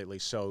stressed out lately.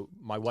 So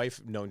my wife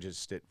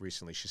noticed it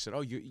recently. She said, "Oh,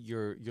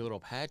 your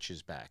little patch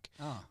is back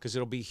because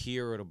it'll be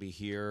here.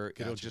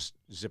 It'll just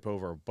zip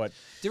over." But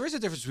there is a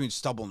difference between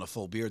stubble and a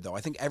full beard, though.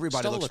 I think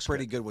everybody looks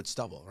pretty good with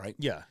stubble, right?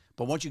 yeah,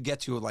 But once you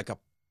get to like a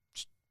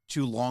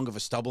too long of a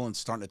stubble and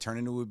starting to turn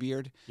into a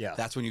beard,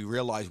 that's when you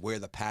realize where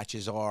the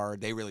patches are.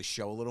 They really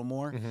show a little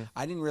more.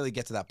 I didn't really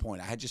get to that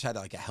point. I had just had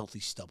like a healthy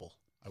stubble,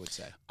 I would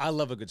say. I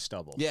love a good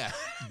stubble. Yeah.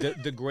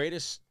 the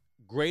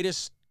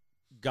greatest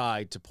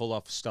guy to pull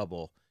off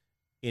stubble,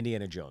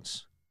 Indiana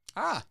Jones.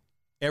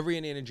 Every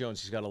Indiana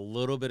Jones, he's got a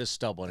little bit of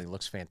stubble and he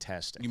looks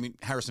fantastic. You mean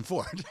Harrison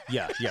Ford?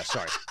 Yeah,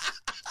 sorry.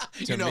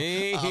 To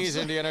me, he's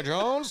Indiana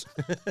Jones.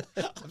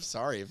 I'm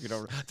sorry if you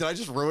don't. Did I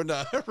just ruin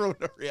a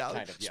reality?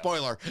 Kind of, yeah.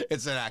 Spoiler: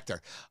 it's an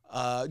actor.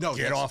 No,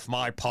 Get off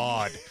my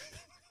pod.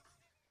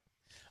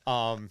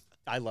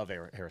 I love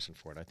Harrison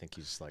Ford. I think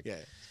he's like,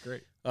 it's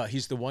great.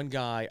 He's the one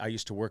guy. I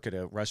used to work at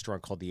a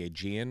restaurant called the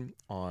Aegean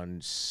on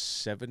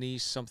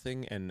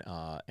 70-something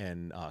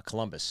and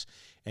Columbus,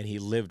 and he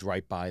lived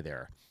right by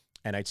there.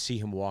 And I'd see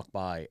him walk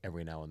by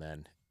every now and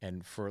then.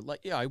 And for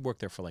I worked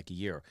there for like a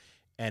year.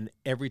 And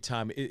every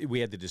time we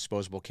had the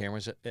disposable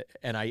cameras,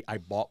 and I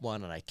bought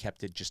one and I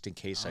kept it just in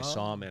case I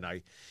saw him.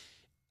 And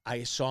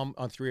I saw him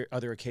on 3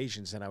 other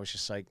occasions, and I was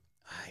just like,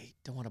 I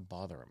don't want to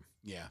bother him.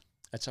 Yeah.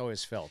 That's how I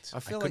always felt. I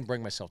feel couldn't like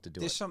bring myself to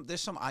do it.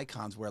 There's some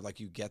icons where like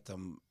you get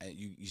them and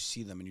you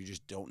see them and you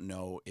just don't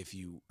know if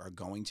you are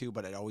going to,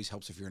 but it always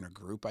helps if you're in a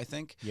group, I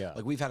think. Yeah.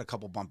 Like we've had a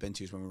couple bump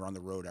intos when we were on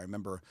the road. I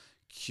remember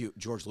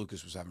George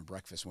Lucas was having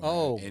breakfast when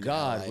Oh, we were in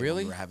God, LA, really?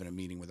 when we were having a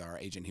meeting with our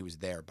agent. He was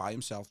there by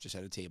himself, just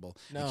at a table.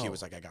 And Q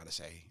was like, I gotta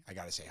say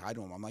hi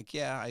to him. I'm like,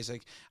 yeah. I said,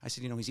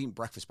 he's eating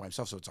breakfast by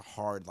himself, so it's a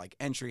hard like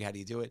entry. How do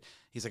you do it?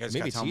 He's like, I just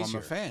gotta tell him I'm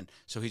a fan.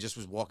 So he just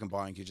was walking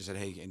by and Q just said,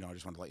 hey, I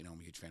just wanted to let you know I'm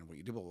a huge fan of what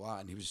you do, blah, blah, blah.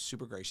 And he was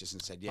super gracious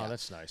and said, yeah. Oh,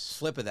 that's nice.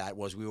 Flip of that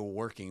was we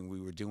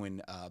were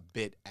doing a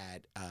bit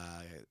at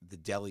the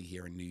deli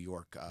here in New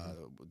York,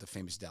 the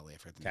famous deli. I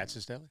forget the name.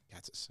 Katz's Deli?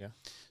 Katz's. Yeah.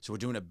 So we're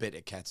doing a bit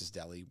at Katz's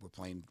Deli. We're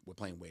playing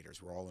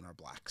waiters. We're all in our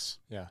blacks.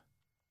 Yeah.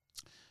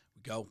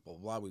 We go, blah,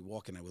 blah, blah. We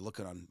walk in and we look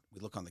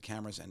on the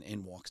cameras, and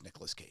in walks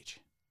Nicolas Cage.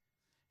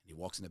 And he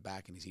walks in the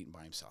back and he's eating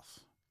by himself.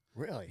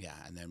 Really? Yeah,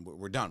 and then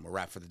we're done. We're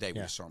wrapped for the day. We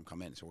Yeah. just saw him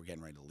come in, so we're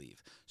getting ready to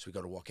leave. So we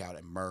go to walk out,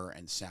 and Murr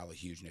and Sal are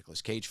huge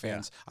Nicolas Cage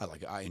fans.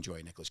 I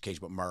enjoy Nicolas Cage,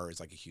 but Murr is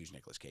like a huge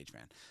Nicolas Cage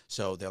fan.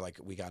 So they're like,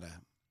 we gotta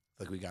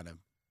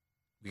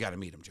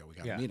meet him, Joe. We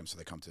gotta meet him. So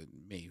they come to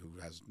me, who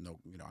has no,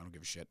 I don't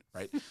give a shit,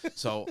 right?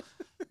 So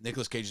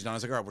Nicolas Cage is done. I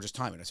was like, all right, we're just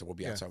timing. I said, we'll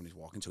be outside when he's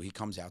walking. So he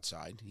comes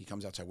outside.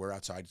 We're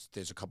outside.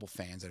 There's a couple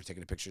fans that are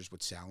taking the pictures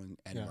with Sal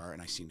and Murr,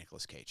 and I see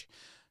Nicolas Cage.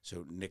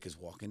 So Nick is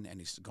walking, and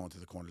he's going through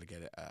the corner to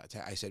get it.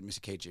 I said,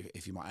 Mr. Cage,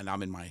 if you mind, and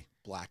I'm in my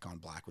black on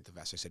black with the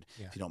vest. I said,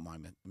 if you don't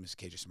mind, Mr.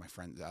 Cage, this is my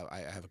friend.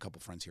 I have a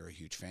couple friends here who are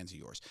huge fans of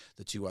yours.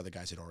 The 2 other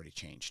guys had already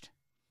changed.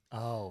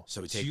 Oh,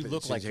 so we take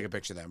a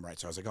picture of them, right?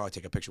 So I was like, I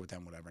take a picture with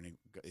them, whatever. And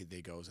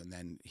he goes, and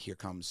then here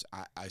comes.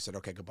 I said,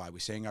 okay, goodbye. We're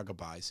saying our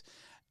goodbyes,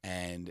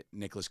 and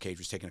Nicolas Cage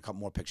was taking a couple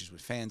more pictures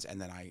with fans,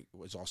 and then I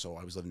was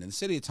living in the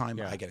city at the time.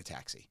 Yeah. I get a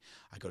taxi.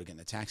 I go to get in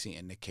the taxi,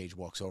 and Nick Cage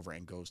walks over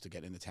and goes to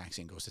get in the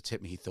taxi and goes to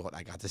tip me. He thought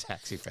I got the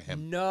taxi for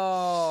him.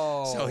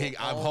 No. So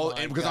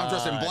because I'm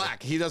dressed in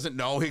black. He doesn't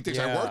know. He thinks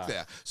I work Yeah.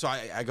 there. So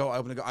I go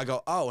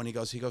oh, and he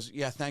goes,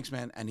 yeah, thanks,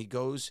 man. And he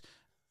goes,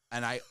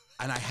 and I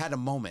had a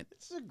moment.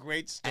 This is a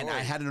great story. And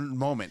I had a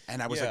moment,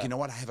 and I was Yeah. like, you know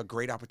what? I have a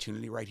great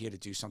opportunity right here to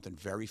do something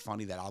very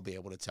funny that I'll be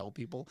able to tell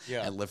people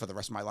and live for the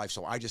rest of my life.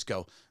 So I just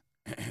go,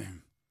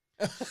 and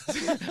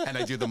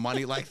I do the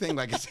money like thing,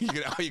 like,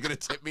 are you gonna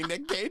tip me,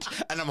 Nick Cage?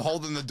 And I'm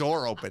holding the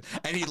door open,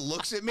 and he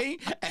looks at me,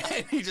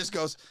 and he just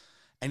goes,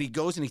 and he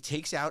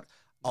takes out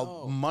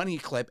a money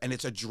clip, and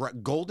it's a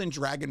golden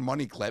dragon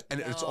money clip, and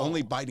it's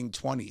only biting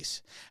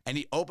 20s. And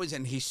he opens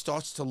and he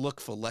starts to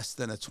look for less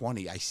than a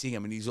 20. I see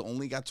him, and he's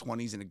only got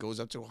 20s, and it goes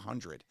up to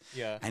 100.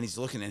 Yeah. And he's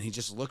looking, and he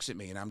just looks at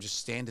me, and I'm just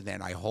standing there,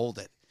 and I hold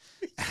it.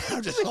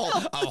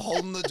 I'm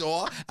holding the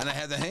door, and I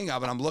had the hang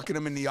up, and I'm looking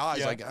him in the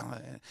eyes, like,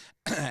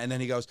 and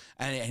then he goes,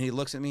 and he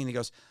looks at me, and he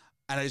goes,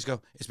 and I just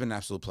go, it's been an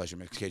absolute pleasure,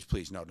 Nick Cage.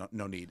 Please, no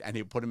need. And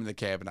he put him in the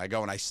cab, and I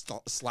go, and I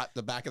slap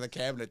the back of the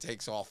cab, and it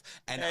takes off,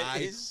 and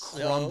I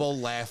crumble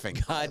laughing.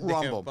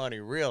 Goddamn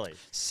funny, really.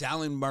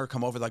 Sal and Murr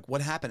come over, like,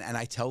 what happened? And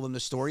I tell them the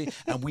story,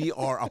 and we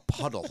are a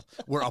puddle.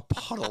 We're a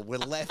puddle. We're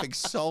laughing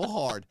so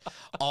hard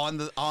on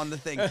the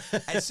thing.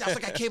 And Sal's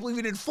like, I can't believe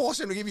you didn't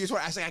force him to give you a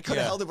story. I was like, I could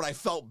have held it, but I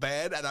felt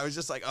bad, and I was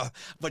just like,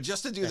 but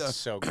just to do That's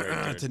so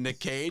great, to Nick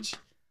Cage,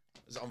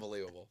 it was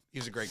unbelievable. He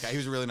was a great guy. He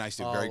was a really nice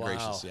dude, very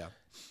gracious. Yeah.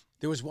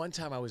 There was one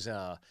time I was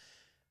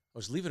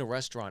leaving a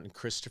restaurant and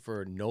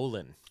Christopher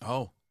Nolan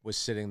was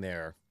sitting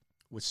there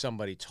with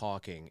somebody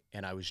talking,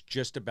 and I was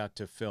just about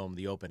to film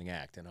the opening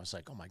act, and I was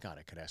like, oh my God,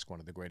 I could ask one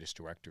of the greatest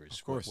directors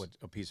of course. what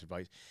a piece of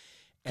advice.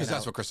 Because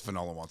that's what Christopher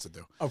Nolan wants to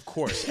do. Of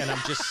course. And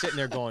I'm just sitting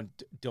there going,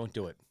 don't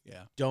do it.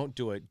 Yeah. Don't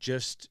do it.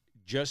 Just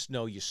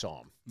know you saw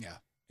him. Yeah.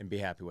 And be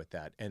happy with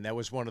that. And that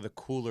was one of the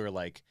cooler,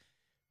 like,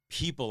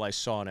 people I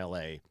saw in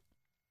L.A.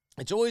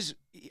 It's always,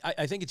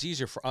 I think it's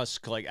easier for us,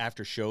 like,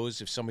 after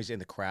shows, if somebody's in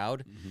the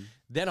crowd,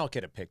 then I'll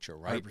get a picture,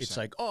 right? 100%. It's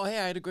like, oh, hey,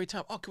 I had a great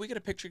time. Oh, can we get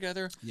a picture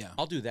together? Yeah.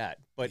 I'll do that.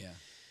 But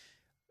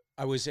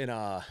I was in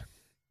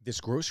this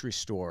grocery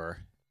store,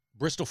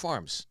 Bristol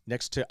Farms,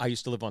 next to, I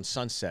used to live on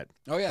Sunset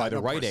by the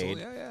Rite Aid,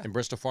 and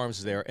Bristol Farms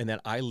is there. And then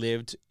I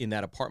lived in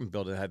that apartment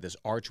building that had this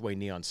archway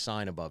neon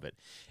sign above it.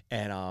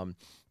 And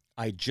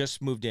I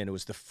just moved in. It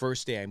was the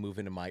first day I moved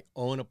into my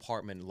own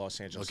apartment in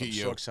Los Angeles. I'm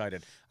so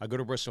excited. I go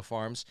to Bristol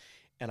Farms,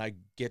 and I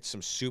get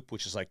some soup,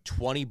 which is like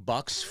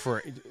 $20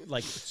 for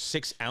like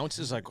 6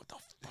 ounces. Like, what the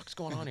fuck's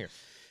going on here?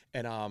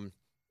 And I'm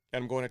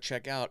going to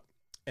check out,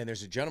 and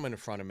there's a gentleman in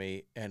front of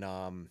me, and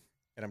I'm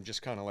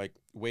just kind of like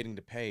waiting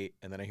to pay,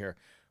 and then I hear,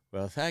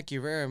 well, thank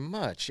you very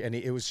much. And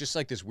it was just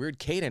like this weird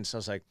cadence. I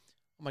was like,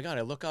 oh my God,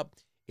 I look up,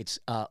 it's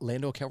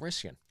Lando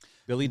Calrissian,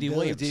 Billy D.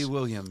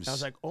 Williams. And I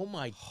was like, oh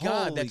my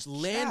God, that's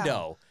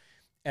Lando.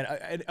 And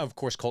of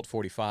course, Colt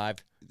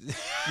 45,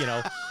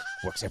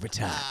 works every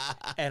time.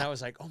 And I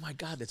was like, oh my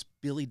God, that's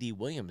Billy D.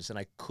 Williams. And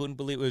I couldn't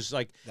believe it. Was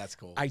like, that's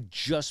cool. I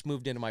just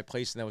moved into my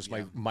place, and that was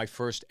my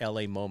first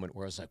LA moment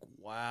where I was like,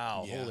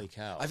 wow, holy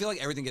cow. I feel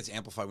like everything gets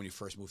amplified when you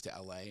first move to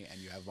LA, and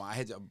you have, I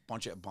had a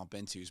bunch of bump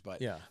intos, but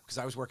because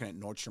I was working at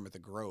Nordstrom at the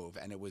Grove,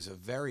 and it was a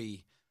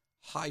very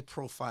high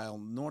profile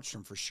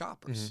Nordstrom for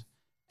shoppers.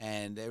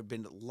 And there have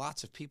been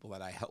lots of people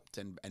that I helped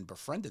and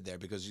befriended there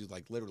because you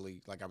like literally,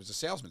 like I was a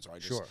salesman, so I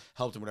just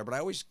helped and whatever. But I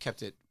always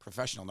kept it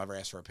professional, never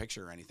asked for a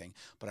picture or anything.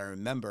 But I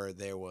remember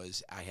they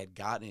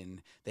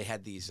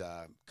had these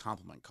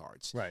compliment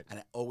cards. Right.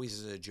 And always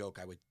as a joke,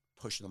 I would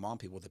push them on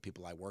people, the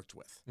people I worked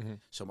with.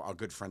 So a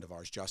good friend of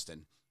ours,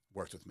 Justin,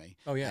 worked with me.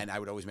 Oh, yeah. And I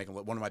would always make him,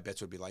 one of my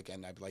bits would be like,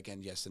 and I'd be like,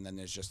 and yes, and then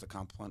there's just a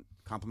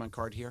compliment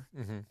card here.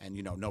 And,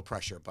 no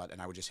pressure, and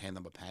I would just hand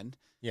them a pen.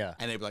 Yeah.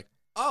 And they'd be like,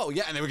 oh,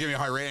 yeah, and they would give me a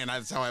high rating, and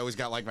that's how I always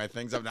got, like, my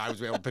things up. I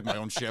was able to pick my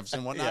own shifts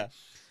and whatnot.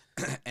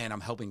 And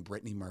I'm helping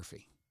Brittany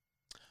Murphy.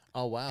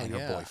 Oh, wow, and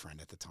her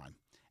boyfriend at the time.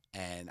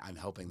 And I'm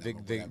helping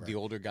them. The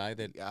older guy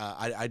that...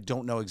 I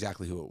don't know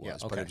exactly who it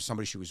was, but okay. it was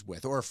somebody she was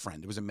with, or a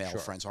friend. It was a male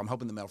friend. So I'm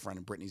helping the male friend,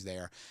 and Brittany's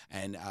there.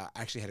 And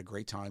actually had a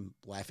great time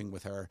laughing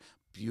with her.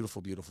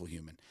 Beautiful, beautiful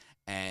human.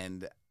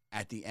 And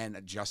at the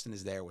end, Justin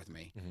is there with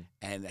me.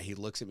 And he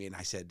looks at me, and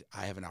I said,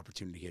 I have an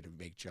opportunity here to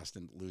make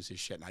Justin lose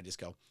his shit. And I just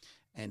go...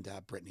 And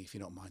Brittany, if you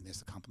don't mind, there's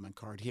the compliment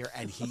card here.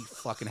 And he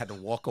fucking had to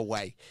walk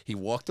away. He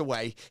walked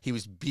away. He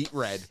was beat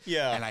red.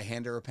 Yeah. And I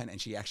handed her a pen, and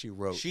she actually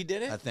wrote She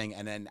did it? a thing.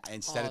 And then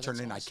instead of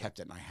turning it in, I kept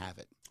it, and I have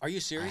it. Are you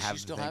serious? You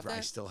still have that? I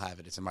still have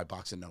it. It's in my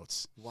box of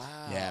notes. Wow.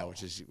 Yeah,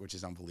 which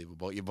is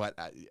unbelievable. But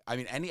I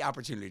mean, any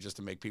opportunity just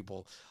to make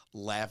people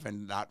laugh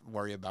and not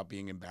worry about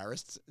being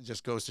embarrassed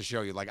just goes to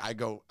show you. Like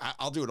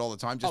I'll do it all the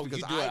time just because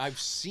you do it. I've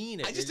seen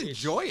it. I just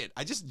enjoy it.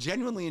 I just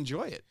genuinely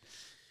enjoy it.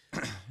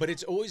 But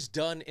it's always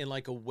done in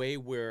like a way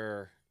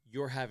where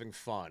you're having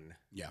fun.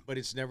 Yeah. But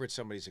it's never at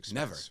somebody's expense.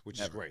 Never. Which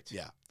is great.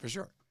 Yeah, for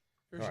sure.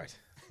 All right.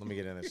 Let me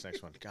get into this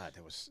next one. God,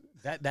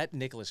 that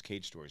Nicolas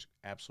Cage story is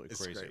absolutely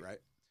crazy. It's great, right?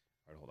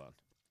 All right, hold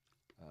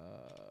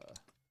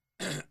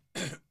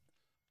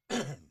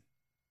on.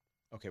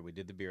 Okay, we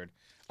did the beard.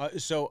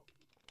 So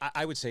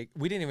I would say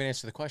we didn't even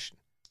answer the question.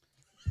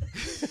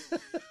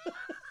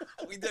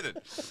 We didn't.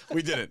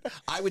 We didn't.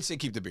 I would say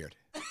keep the beard.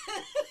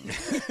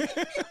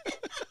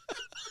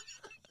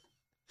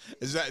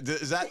 Is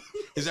that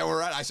where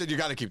we're at? I said you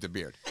got to keep the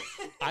beard.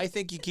 I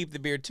think you keep the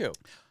beard too.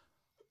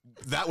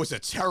 That was a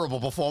terrible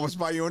performance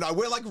by you and I.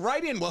 We're like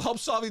right in. We'll help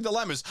solve these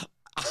dilemmas.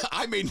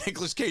 I made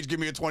Nicolas Cage give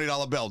me a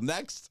 $20 bill.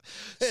 Next.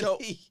 So,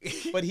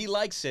 but he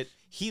likes it.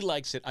 He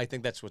likes it. I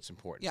think that's what's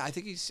important. yeah, I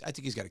think he's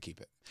got to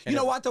keep it. You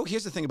know what though?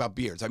 Here's the thing about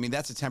beards. I mean,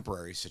 that's a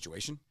temporary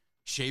situation.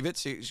 Shave it.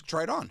 See,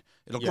 try it on.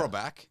 It'll grow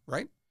back,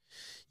 right?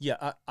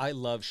 Yeah, I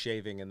love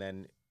shaving, and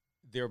then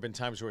there have been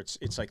times where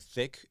it's like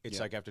thick. It's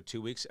like after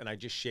 2 weeks, and I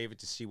just shave it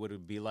to see what it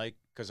would be like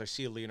because I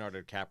see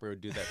Leonardo DiCaprio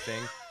do that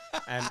thing,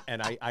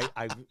 and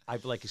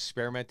I've like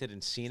experimented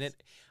and seen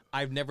it.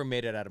 I've never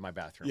made it out of my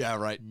bathroom. Yeah,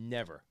 right.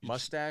 Never.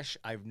 Mustache,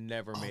 I've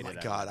never made it out. Oh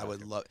my God, I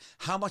would love.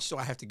 How much do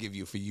I have to give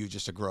you for you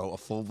just to grow a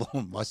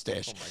full-blown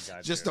mustache? Oh my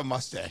God, just dude. a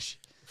mustache.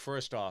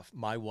 First off,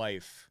 my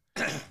wife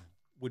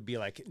would be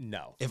like,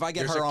 no. If I get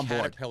There's her a on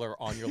board. caterpillar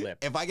on your lip.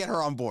 If I get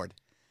her on board.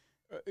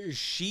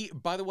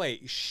 By the way,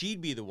 she'd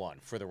be the one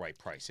for the right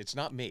price. It's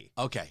not me.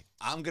 Okay,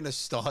 I'm going to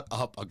start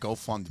up a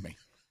GoFundMe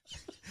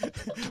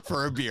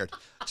for a beard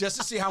just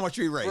to see how much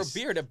we raise. For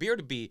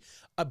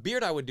a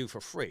beard I would do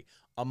for free.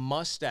 A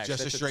mustache,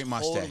 Just a that's straight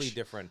totally mustache.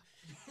 different.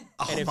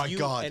 Oh my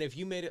God. And if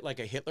you made it like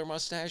a Hitler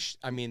mustache,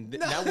 I mean,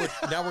 now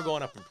we're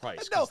going up in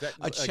price. No, 'cause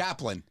a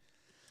chaplain.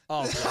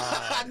 Oh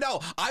God.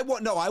 No,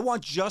 I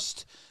want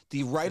just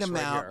the right This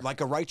right amount, here.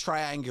 like a right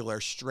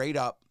triangular, straight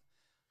up.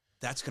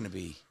 That's going to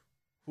be.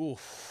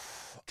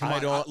 Oof. Come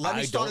on, let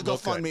me start a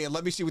look good. GoFundMe and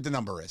let me see what the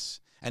number is.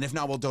 And if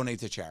not, we'll donate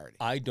to charity.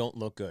 I don't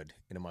look good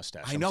in a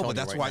mustache. I I'm know, telling but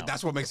you that's right why. now.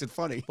 That's what makes it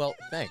funny. Well,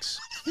 thanks.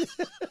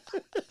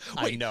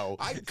 I know.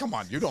 Come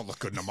on, you don't look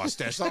good in a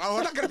mustache. I'm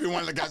not going to be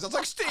one of the guys that's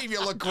like, Steve,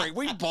 you look great.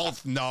 We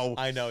both know.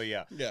 I know.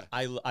 Yeah. Yeah.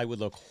 I would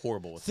look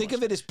horrible with. Think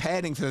of it as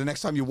padding for the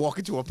next time you walk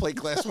into a plate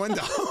glass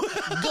window.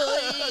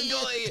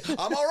 Gully.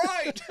 I'm all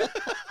right.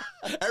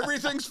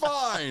 Everything's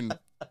fine.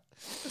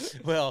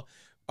 Well,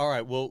 all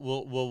right.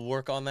 We'll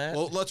work on that.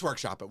 Well, let's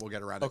workshop it. We'll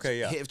get around it. Okay,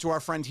 yeah. To our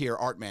friend here,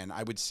 Artman,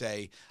 I would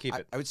say Keep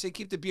it. I would say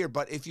keep the beard,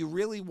 but if you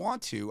really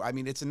want to, I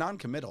mean, it's a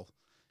non-committal,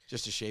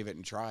 just to shave it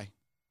and try.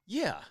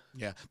 yeah.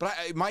 Yeah, but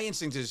my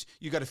instinct is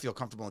you got to feel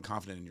comfortable and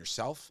confident in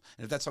yourself,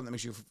 and if that's something that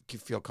makes you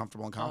feel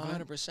comfortable and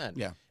confident, 100%.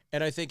 Yeah.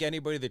 And I think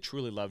anybody that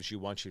truly loves you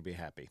wants you to be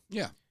happy.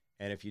 yeah,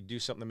 And if you do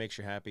something that makes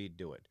you happy,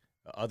 do it.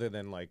 Other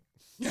than like,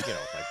 like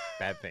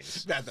bad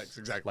things. bad things,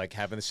 exactly. Like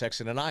having the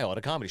sex in an aisle at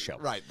a comedy show.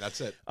 Right,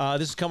 that's it.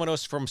 This is coming to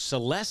us from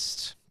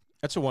Celeste.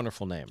 That's a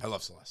wonderful name. I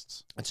love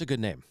Celeste's. That's a good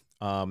name.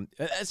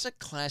 It's a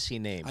classy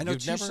name. I know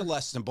You've two never-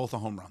 Celestes and both are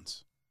home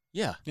runs.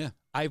 Yeah. Yeah.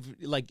 I've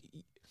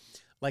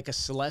like a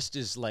Celeste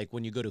is like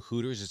when you go to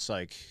Hooters, it's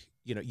like,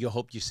 you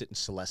hope you sit in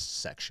Celeste's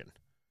section.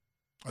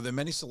 Are there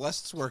many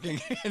Celestes working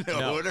in the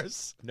No.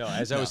 Hooters? No,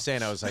 as I was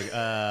saying, I was like,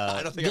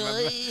 I don't think I've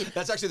ever.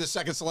 That's actually the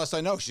second Celeste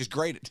I know. She's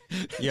great.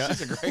 Yeah.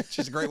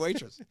 she's a great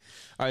waitress.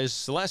 All right,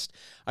 Celeste,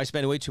 I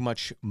spend way too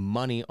much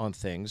money on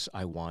things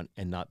I want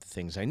and not the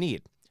things I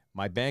need.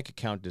 My bank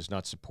account does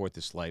not support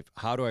this life.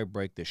 How do I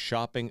break this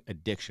shopping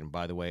addiction?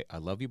 By the way, I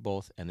love you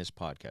both and this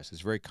podcast.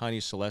 It's very kind of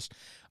you, Celeste.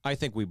 I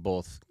think we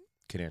both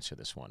can answer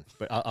this one,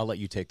 but I'll let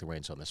you take the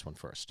reins on this one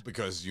first.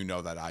 Because you know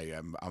that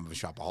I'm a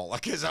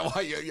shopaholic. Is that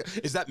why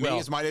is that me? Well-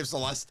 Is my name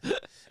Celeste?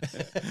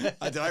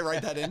 Did I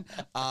write that in?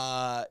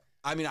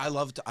 I mean, I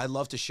love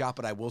to shop,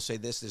 but I will say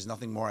this: there's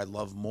nothing more I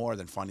love more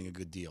than finding a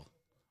good deal.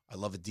 I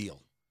love a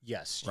deal.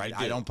 Yes, Right.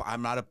 you do.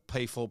 I'm not a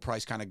pay full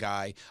price kind of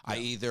guy. I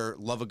either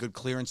love a good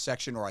clearance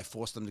section or I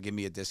force them to give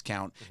me a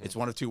discount. It's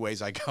one of two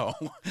ways I go.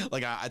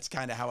 It's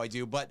kind of how I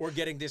do. But Or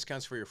getting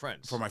discounts for your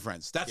friends. for my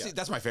friends,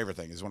 that's my favorite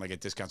thing is when I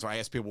get discounts. So I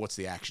ask people, "What's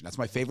the action?" That's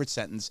my favorite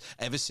sentence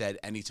ever said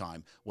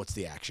anytime. What's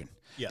the action?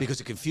 Yeah. Because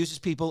it confuses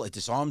people, it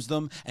disarms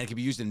them, and it can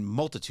be used in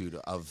multitude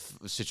of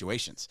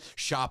situations.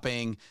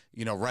 Shopping,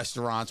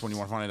 restaurants when you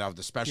want to find out what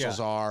the specials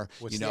Yeah. are.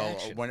 What's the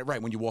action?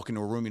 When you walk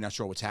into a room, you're not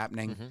sure what's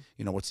happening.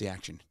 What's the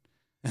action?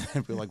 And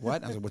people are like,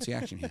 what? I was like, what's the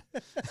action here?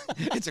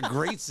 It's a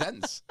great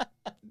sentence.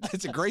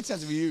 It's a great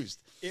sentence to be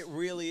used. It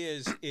really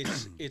is.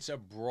 It's a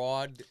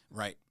broad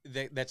Right.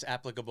 that's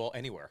applicable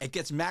anywhere. It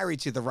gets married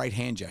to the right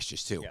hand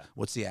gestures too. Yeah.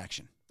 What's the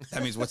action?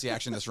 That means what's the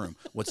action in this room?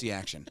 What's the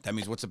action? That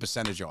means what's the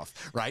percentage off?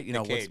 Right?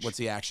 cage. What's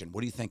the action?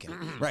 What are you thinking?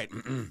 Right.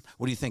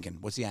 What are you thinking?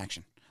 What's the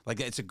action? Like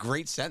it's a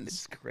great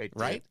sentence. It's great,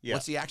 Right? dude. Yeah.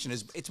 What's the action?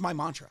 It's my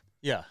mantra.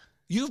 Yeah.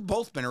 You've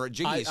both been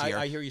Jiggy is here.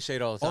 I hear you say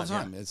it all the time. all the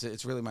time.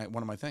 It's really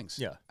one of my things.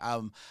 Yeah.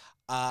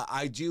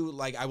 I do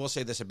I will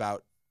say this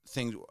about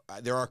things.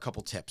 There are a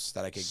couple tips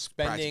that I could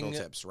Spending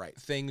practical tips. Right.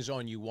 things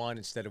on you want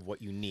instead of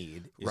what you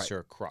need is Right.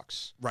 her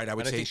crux. Right. I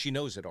would And I say think she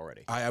knows it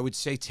already. I would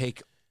say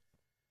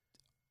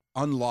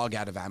unlog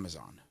out of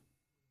Amazon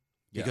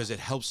Yeah. because it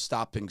helps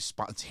stopping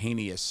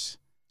spontaneous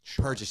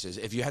purchases.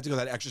 If you have to go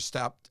that extra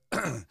step,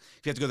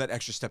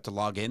 to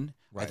log in,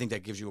 I Right. think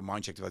that gives you a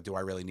mind check to do I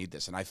really need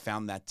this? And I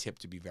found that tip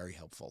to be very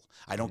helpful.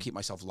 I don't keep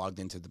myself logged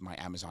into my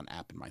Amazon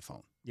app in my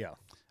phone. Yeah.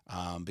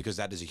 because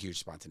that is a huge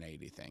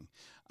spontaneity thing.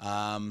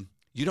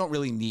 You don't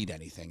really need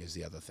anything is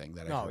the other thing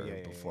that I've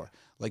heard before.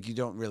 Like you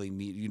don't really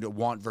need,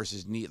 want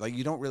versus need. Like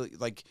you don't really,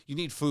 like you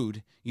need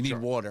food, you need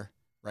water,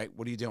 right?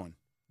 What are you doing?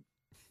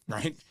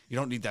 Right? You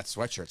don't need that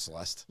sweatshirt,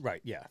 Celeste.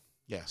 Right, yeah.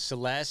 Yeah.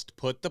 Celeste,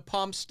 put the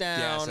pumps down.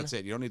 Yes, that's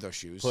it. You don't need those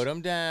shoes. Put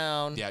them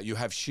down. Yeah, you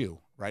have shoe,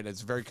 right?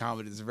 It's very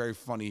common. It's a very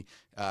funny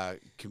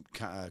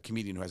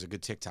comedian who has a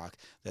good TikTok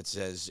that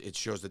says it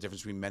shows the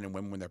difference between men and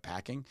women when they're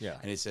packing. Yeah.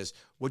 And it says,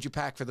 "What'd you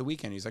pack for the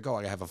weekend?" He's like, "Oh,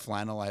 I have a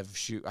flannel, I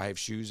have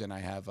shoes, and I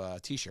have a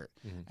t-shirt."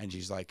 And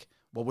she's like,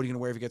 "Well, what are you gonna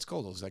wear if it gets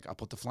cold?" He's like, "I'll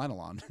put the flannel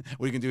on."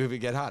 "What are you gonna do if it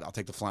get hot?" "I'll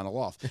take the flannel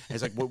off." And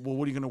he's like, "Well,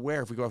 what are you gonna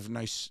wear if we go to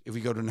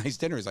a nice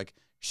dinner?" He's like,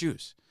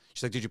 "Shoes."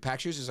 She's like, "Did you pack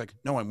shoes?" He's like,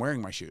 "No, I'm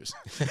wearing my shoes."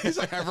 He's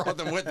like, "I brought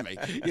them with me."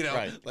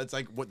 Right. That's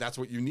like that's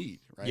what you need,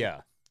 right? Yeah.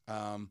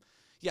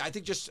 Yeah, I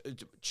think just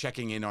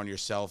checking in on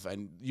yourself,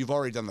 and you've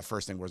already done the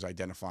first thing was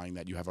identifying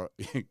that you have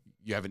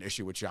you have an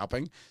issue with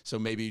shopping. So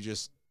maybe you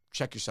just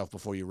check yourself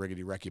before you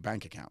riggedy wreck your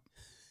bank account.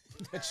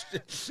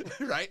 That's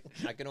right.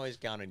 I can always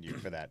count on you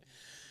for that.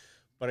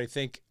 But I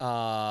think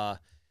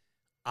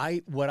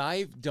what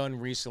I've done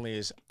recently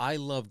is I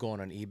love going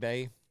on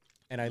eBay,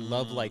 and I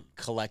love like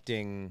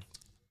collecting.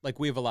 Like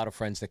we have a lot of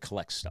friends that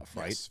collect stuff,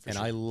 right? Yes, and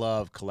sure. I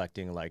love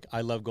collecting. Like I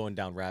love going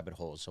down rabbit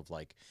holes of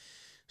like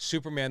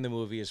Superman the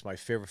movie is my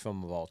favorite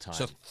film of all time.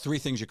 So 3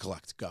 things you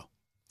collect. Go.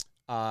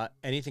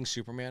 Anything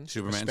Superman,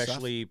 Superman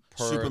especially stuff?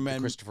 per Superman. the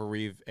Christopher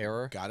Reeve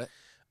era. Got it.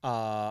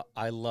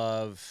 I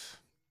love.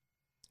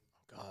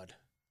 Oh God,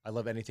 I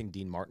love anything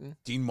Dean Martin.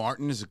 Dean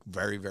Martin is a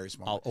very, very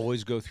small. I'll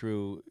always go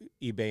through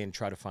eBay and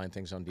try to find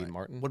things on Dean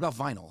Martin. What about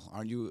vinyl?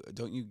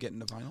 Don't you get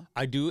into vinyl?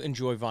 I do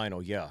enjoy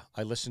vinyl, yeah.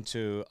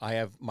 I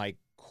have my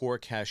core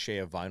cachet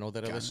of vinyl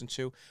that I listen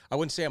to. I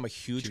wouldn't say I'm a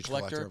huge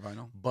collector of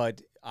vinyl? but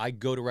I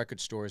go to record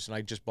stores, and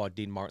I just bought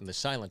Dean Martin The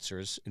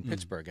Silencers in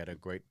Pittsburgh at a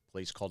great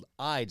place called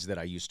Ides that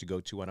I used to go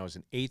to when I was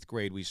in 8th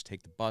grade. We used to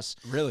take the bus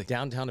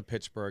downtown to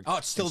Pittsburgh. Oh,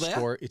 it's still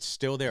there? It's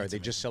still there. They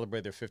just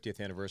celebrated their 50th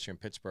anniversary in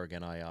Pittsburgh,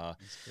 and I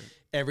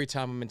every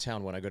time I'm in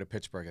town, when I go to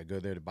Pittsburgh, I go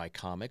there to buy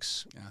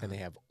comics, and they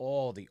have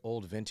all the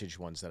old vintage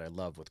ones that I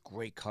love with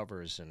great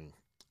covers. And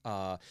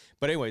but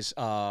anyways,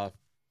 I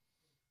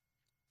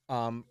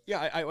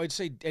would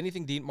say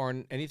anything Dean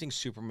Martin, anything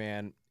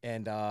Superman,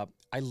 and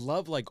I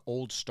love like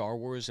old Star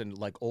Wars and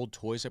like old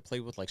toys I played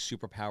with, like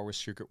Superpowers,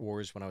 Secret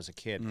Wars when I was a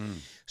kid.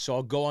 So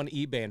I'll go on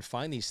eBay and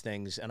find these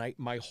things, and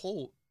my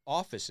whole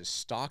office is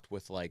stocked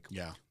with like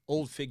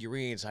old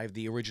figurines. I have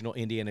the original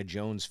Indiana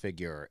Jones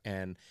figure,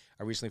 and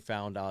I recently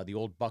found the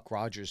old Buck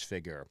Rogers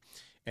figure,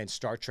 and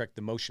Star Trek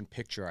the motion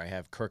picture. I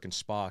have Kirk and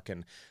Spock,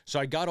 and so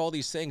I got all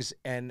these things.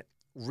 And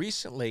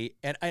recently,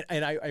 and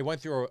I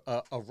went through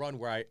a run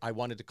where I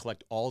wanted to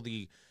collect all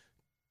the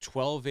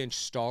 12-inch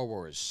Star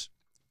Wars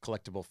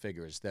collectible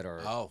figures that are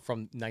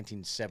from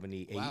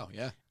 1978. Wow,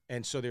 yeah.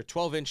 And so they're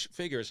 12-inch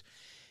figures,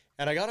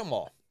 and I got them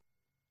all,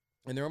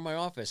 and they're in my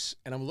office,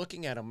 and I'm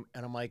looking at them,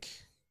 and I'm like,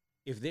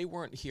 if they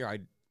weren't here,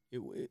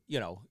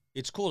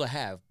 it's cool to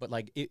have, but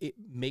like it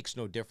makes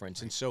no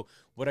difference. And so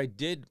what I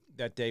did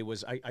that day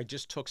was I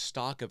just took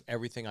stock of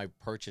everything I've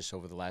purchased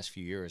over the last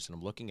few years, and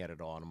I'm looking at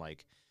it all, and I'm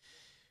like,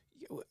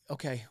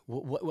 okay,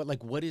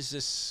 what is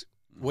this?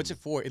 What's it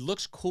for? It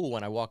looks cool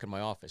when I walk in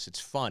my office. It's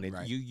fun.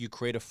 You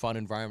create a fun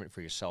environment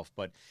for yourself.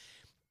 But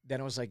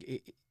then I was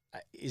like,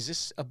 is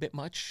this a bit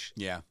much?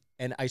 Yeah.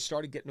 And I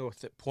started getting to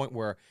a point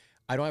where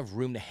I don't have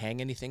room to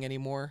hang anything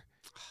anymore.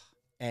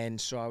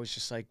 And so I was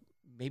just like,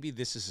 maybe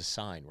this is a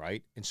sign,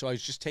 right? And so I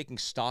was just taking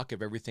stock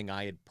of everything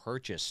I had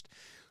purchased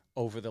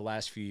over the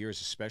last few years,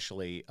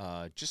 especially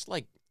just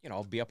like,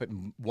 I'll be up at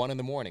 1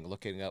 a.m.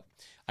 looking up.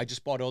 I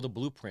just bought all the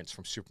blueprints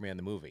from Superman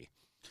the movie.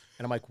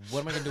 And I'm like, what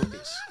am I going to do with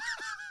these?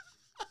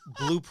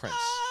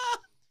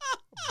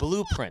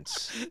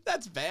 Blueprints.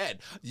 That's bad.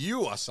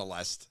 You are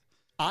Celeste.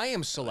 I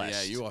am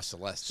Celeste. Yeah, you are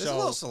Celeste. There's a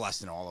little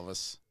Celeste in all of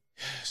us.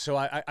 So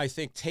I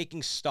think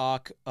taking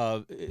stock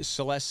of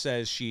Celeste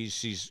says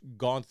she's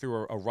gone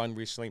through a run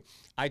recently.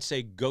 I'd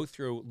say go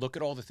through, look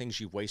at all the things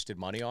you've wasted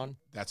money on.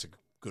 That's a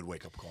good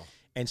wake-up call.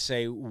 And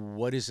say,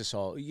 what is this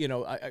all? I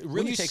really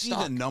when you take see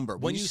stock. the number,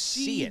 when you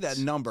see that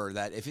number,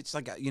 that if it's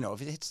like,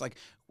 if it hits like,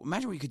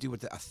 imagine what you could do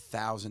with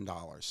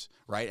 $1,000,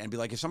 right? And be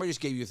like, if somebody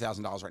just gave you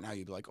 $1,000 right now,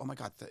 you'd be like, oh my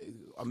God,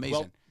 amazing.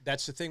 Well,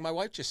 that's the thing my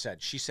wife just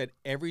said. She said,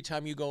 every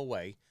time you go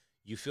away,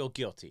 you feel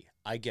guilty.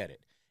 I get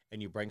it.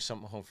 And you bring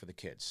something home for the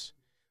kids.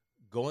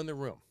 Go in the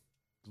room.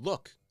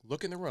 Look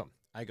in the room.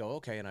 I go,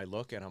 okay. And I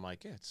look and I'm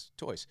like, yeah, it's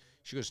toys.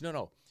 She goes,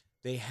 no.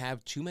 They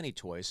have too many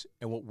toys.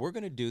 And what we're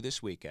going to do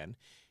this weekend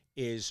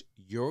is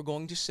you're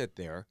going to sit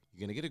there, you're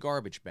going to get a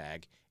garbage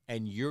bag,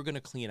 and you're going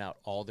to clean out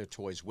all their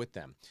toys with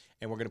them.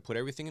 And we're going to put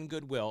everything in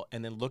Goodwill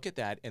and then look at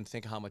that and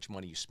think how much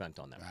money you spent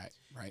on them.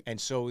 Right. And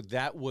so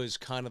that was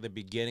kind of the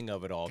beginning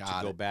of it all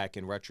go back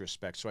in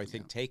retrospect. So I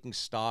think taking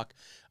stock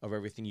of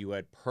everything you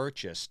had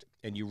purchased,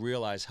 and you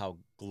realize how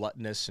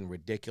gluttonous and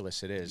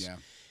ridiculous it is. Yeah.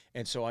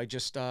 And so I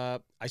just, I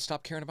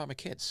stopped caring about my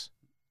kids.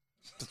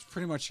 That's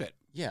pretty much it.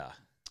 Yeah.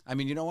 I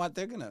mean, you know what?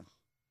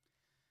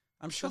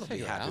 I'm sure they'll be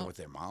figure it happy out. with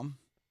their mom.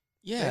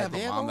 Yeah, they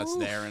have a mom that's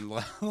there, and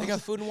they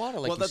got food and water,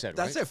 like you said,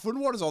 that's right? it. Food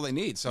and water is all they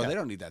need, so they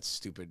don't need that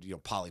stupid,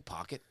 Polly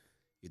Pocket.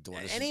 Your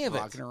daughter's Any of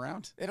rocking it.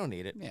 around. They don't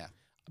need it. Yeah.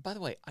 By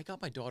the way, I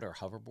got my daughter a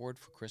hoverboard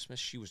for Christmas.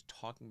 She was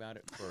talking about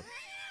it for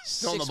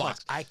Still in 6 the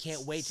months. box. I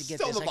can't wait to get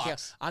Still in this. the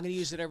box. I'm going to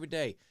use it every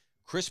day.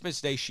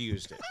 Christmas Day, she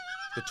used it.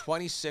 The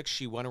 26th,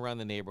 she went around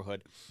the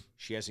neighborhood.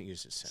 She hasn't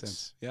used it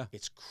since. Yeah.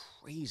 It's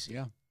crazy.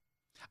 Yeah.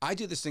 I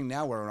do this thing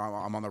now where when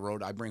I'm on the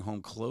road, I bring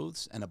home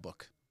clothes and a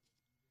book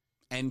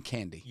and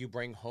candy. You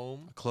bring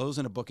home Clothes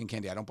and a book and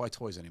candy. I don't buy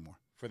toys anymore.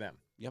 for them.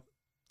 Yep.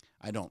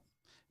 I don't.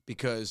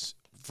 Because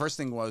first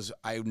thing was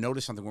I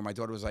noticed something where my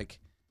daughter was like,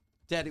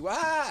 Daddy,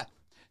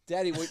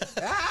 Daddy, what?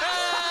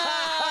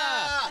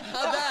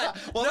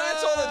 Well,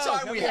 that's all the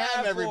time we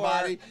have,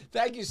 everybody.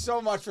 Thank you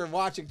so much for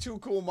watching Two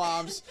Cool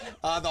Moms.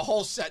 The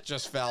whole set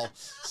just fell.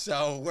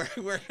 So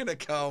we're going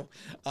to go.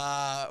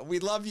 We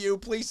love you.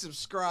 Please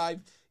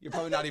subscribe. You're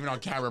probably not even on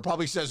camera. It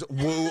probably says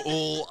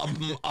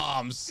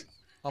woo-ums.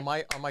 On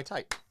my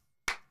tight.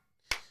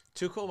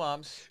 Two Cool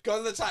Moms. Go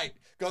to the tight.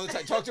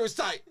 Talk to us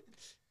tight.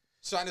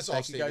 Sign us off,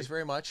 Thank you Stevie. guys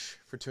very much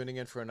for tuning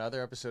in for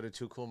another episode of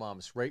Two Cool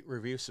Moms. Rate,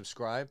 review,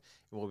 subscribe,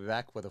 and we'll be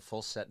back with a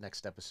full set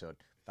next episode.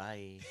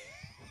 Bye.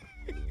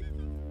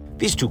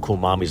 These two cool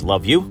mommies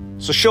love you,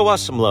 so show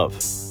us some love.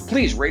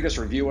 Please rate us,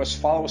 review us,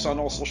 follow us on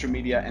all social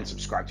media, and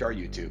subscribe to our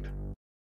YouTube.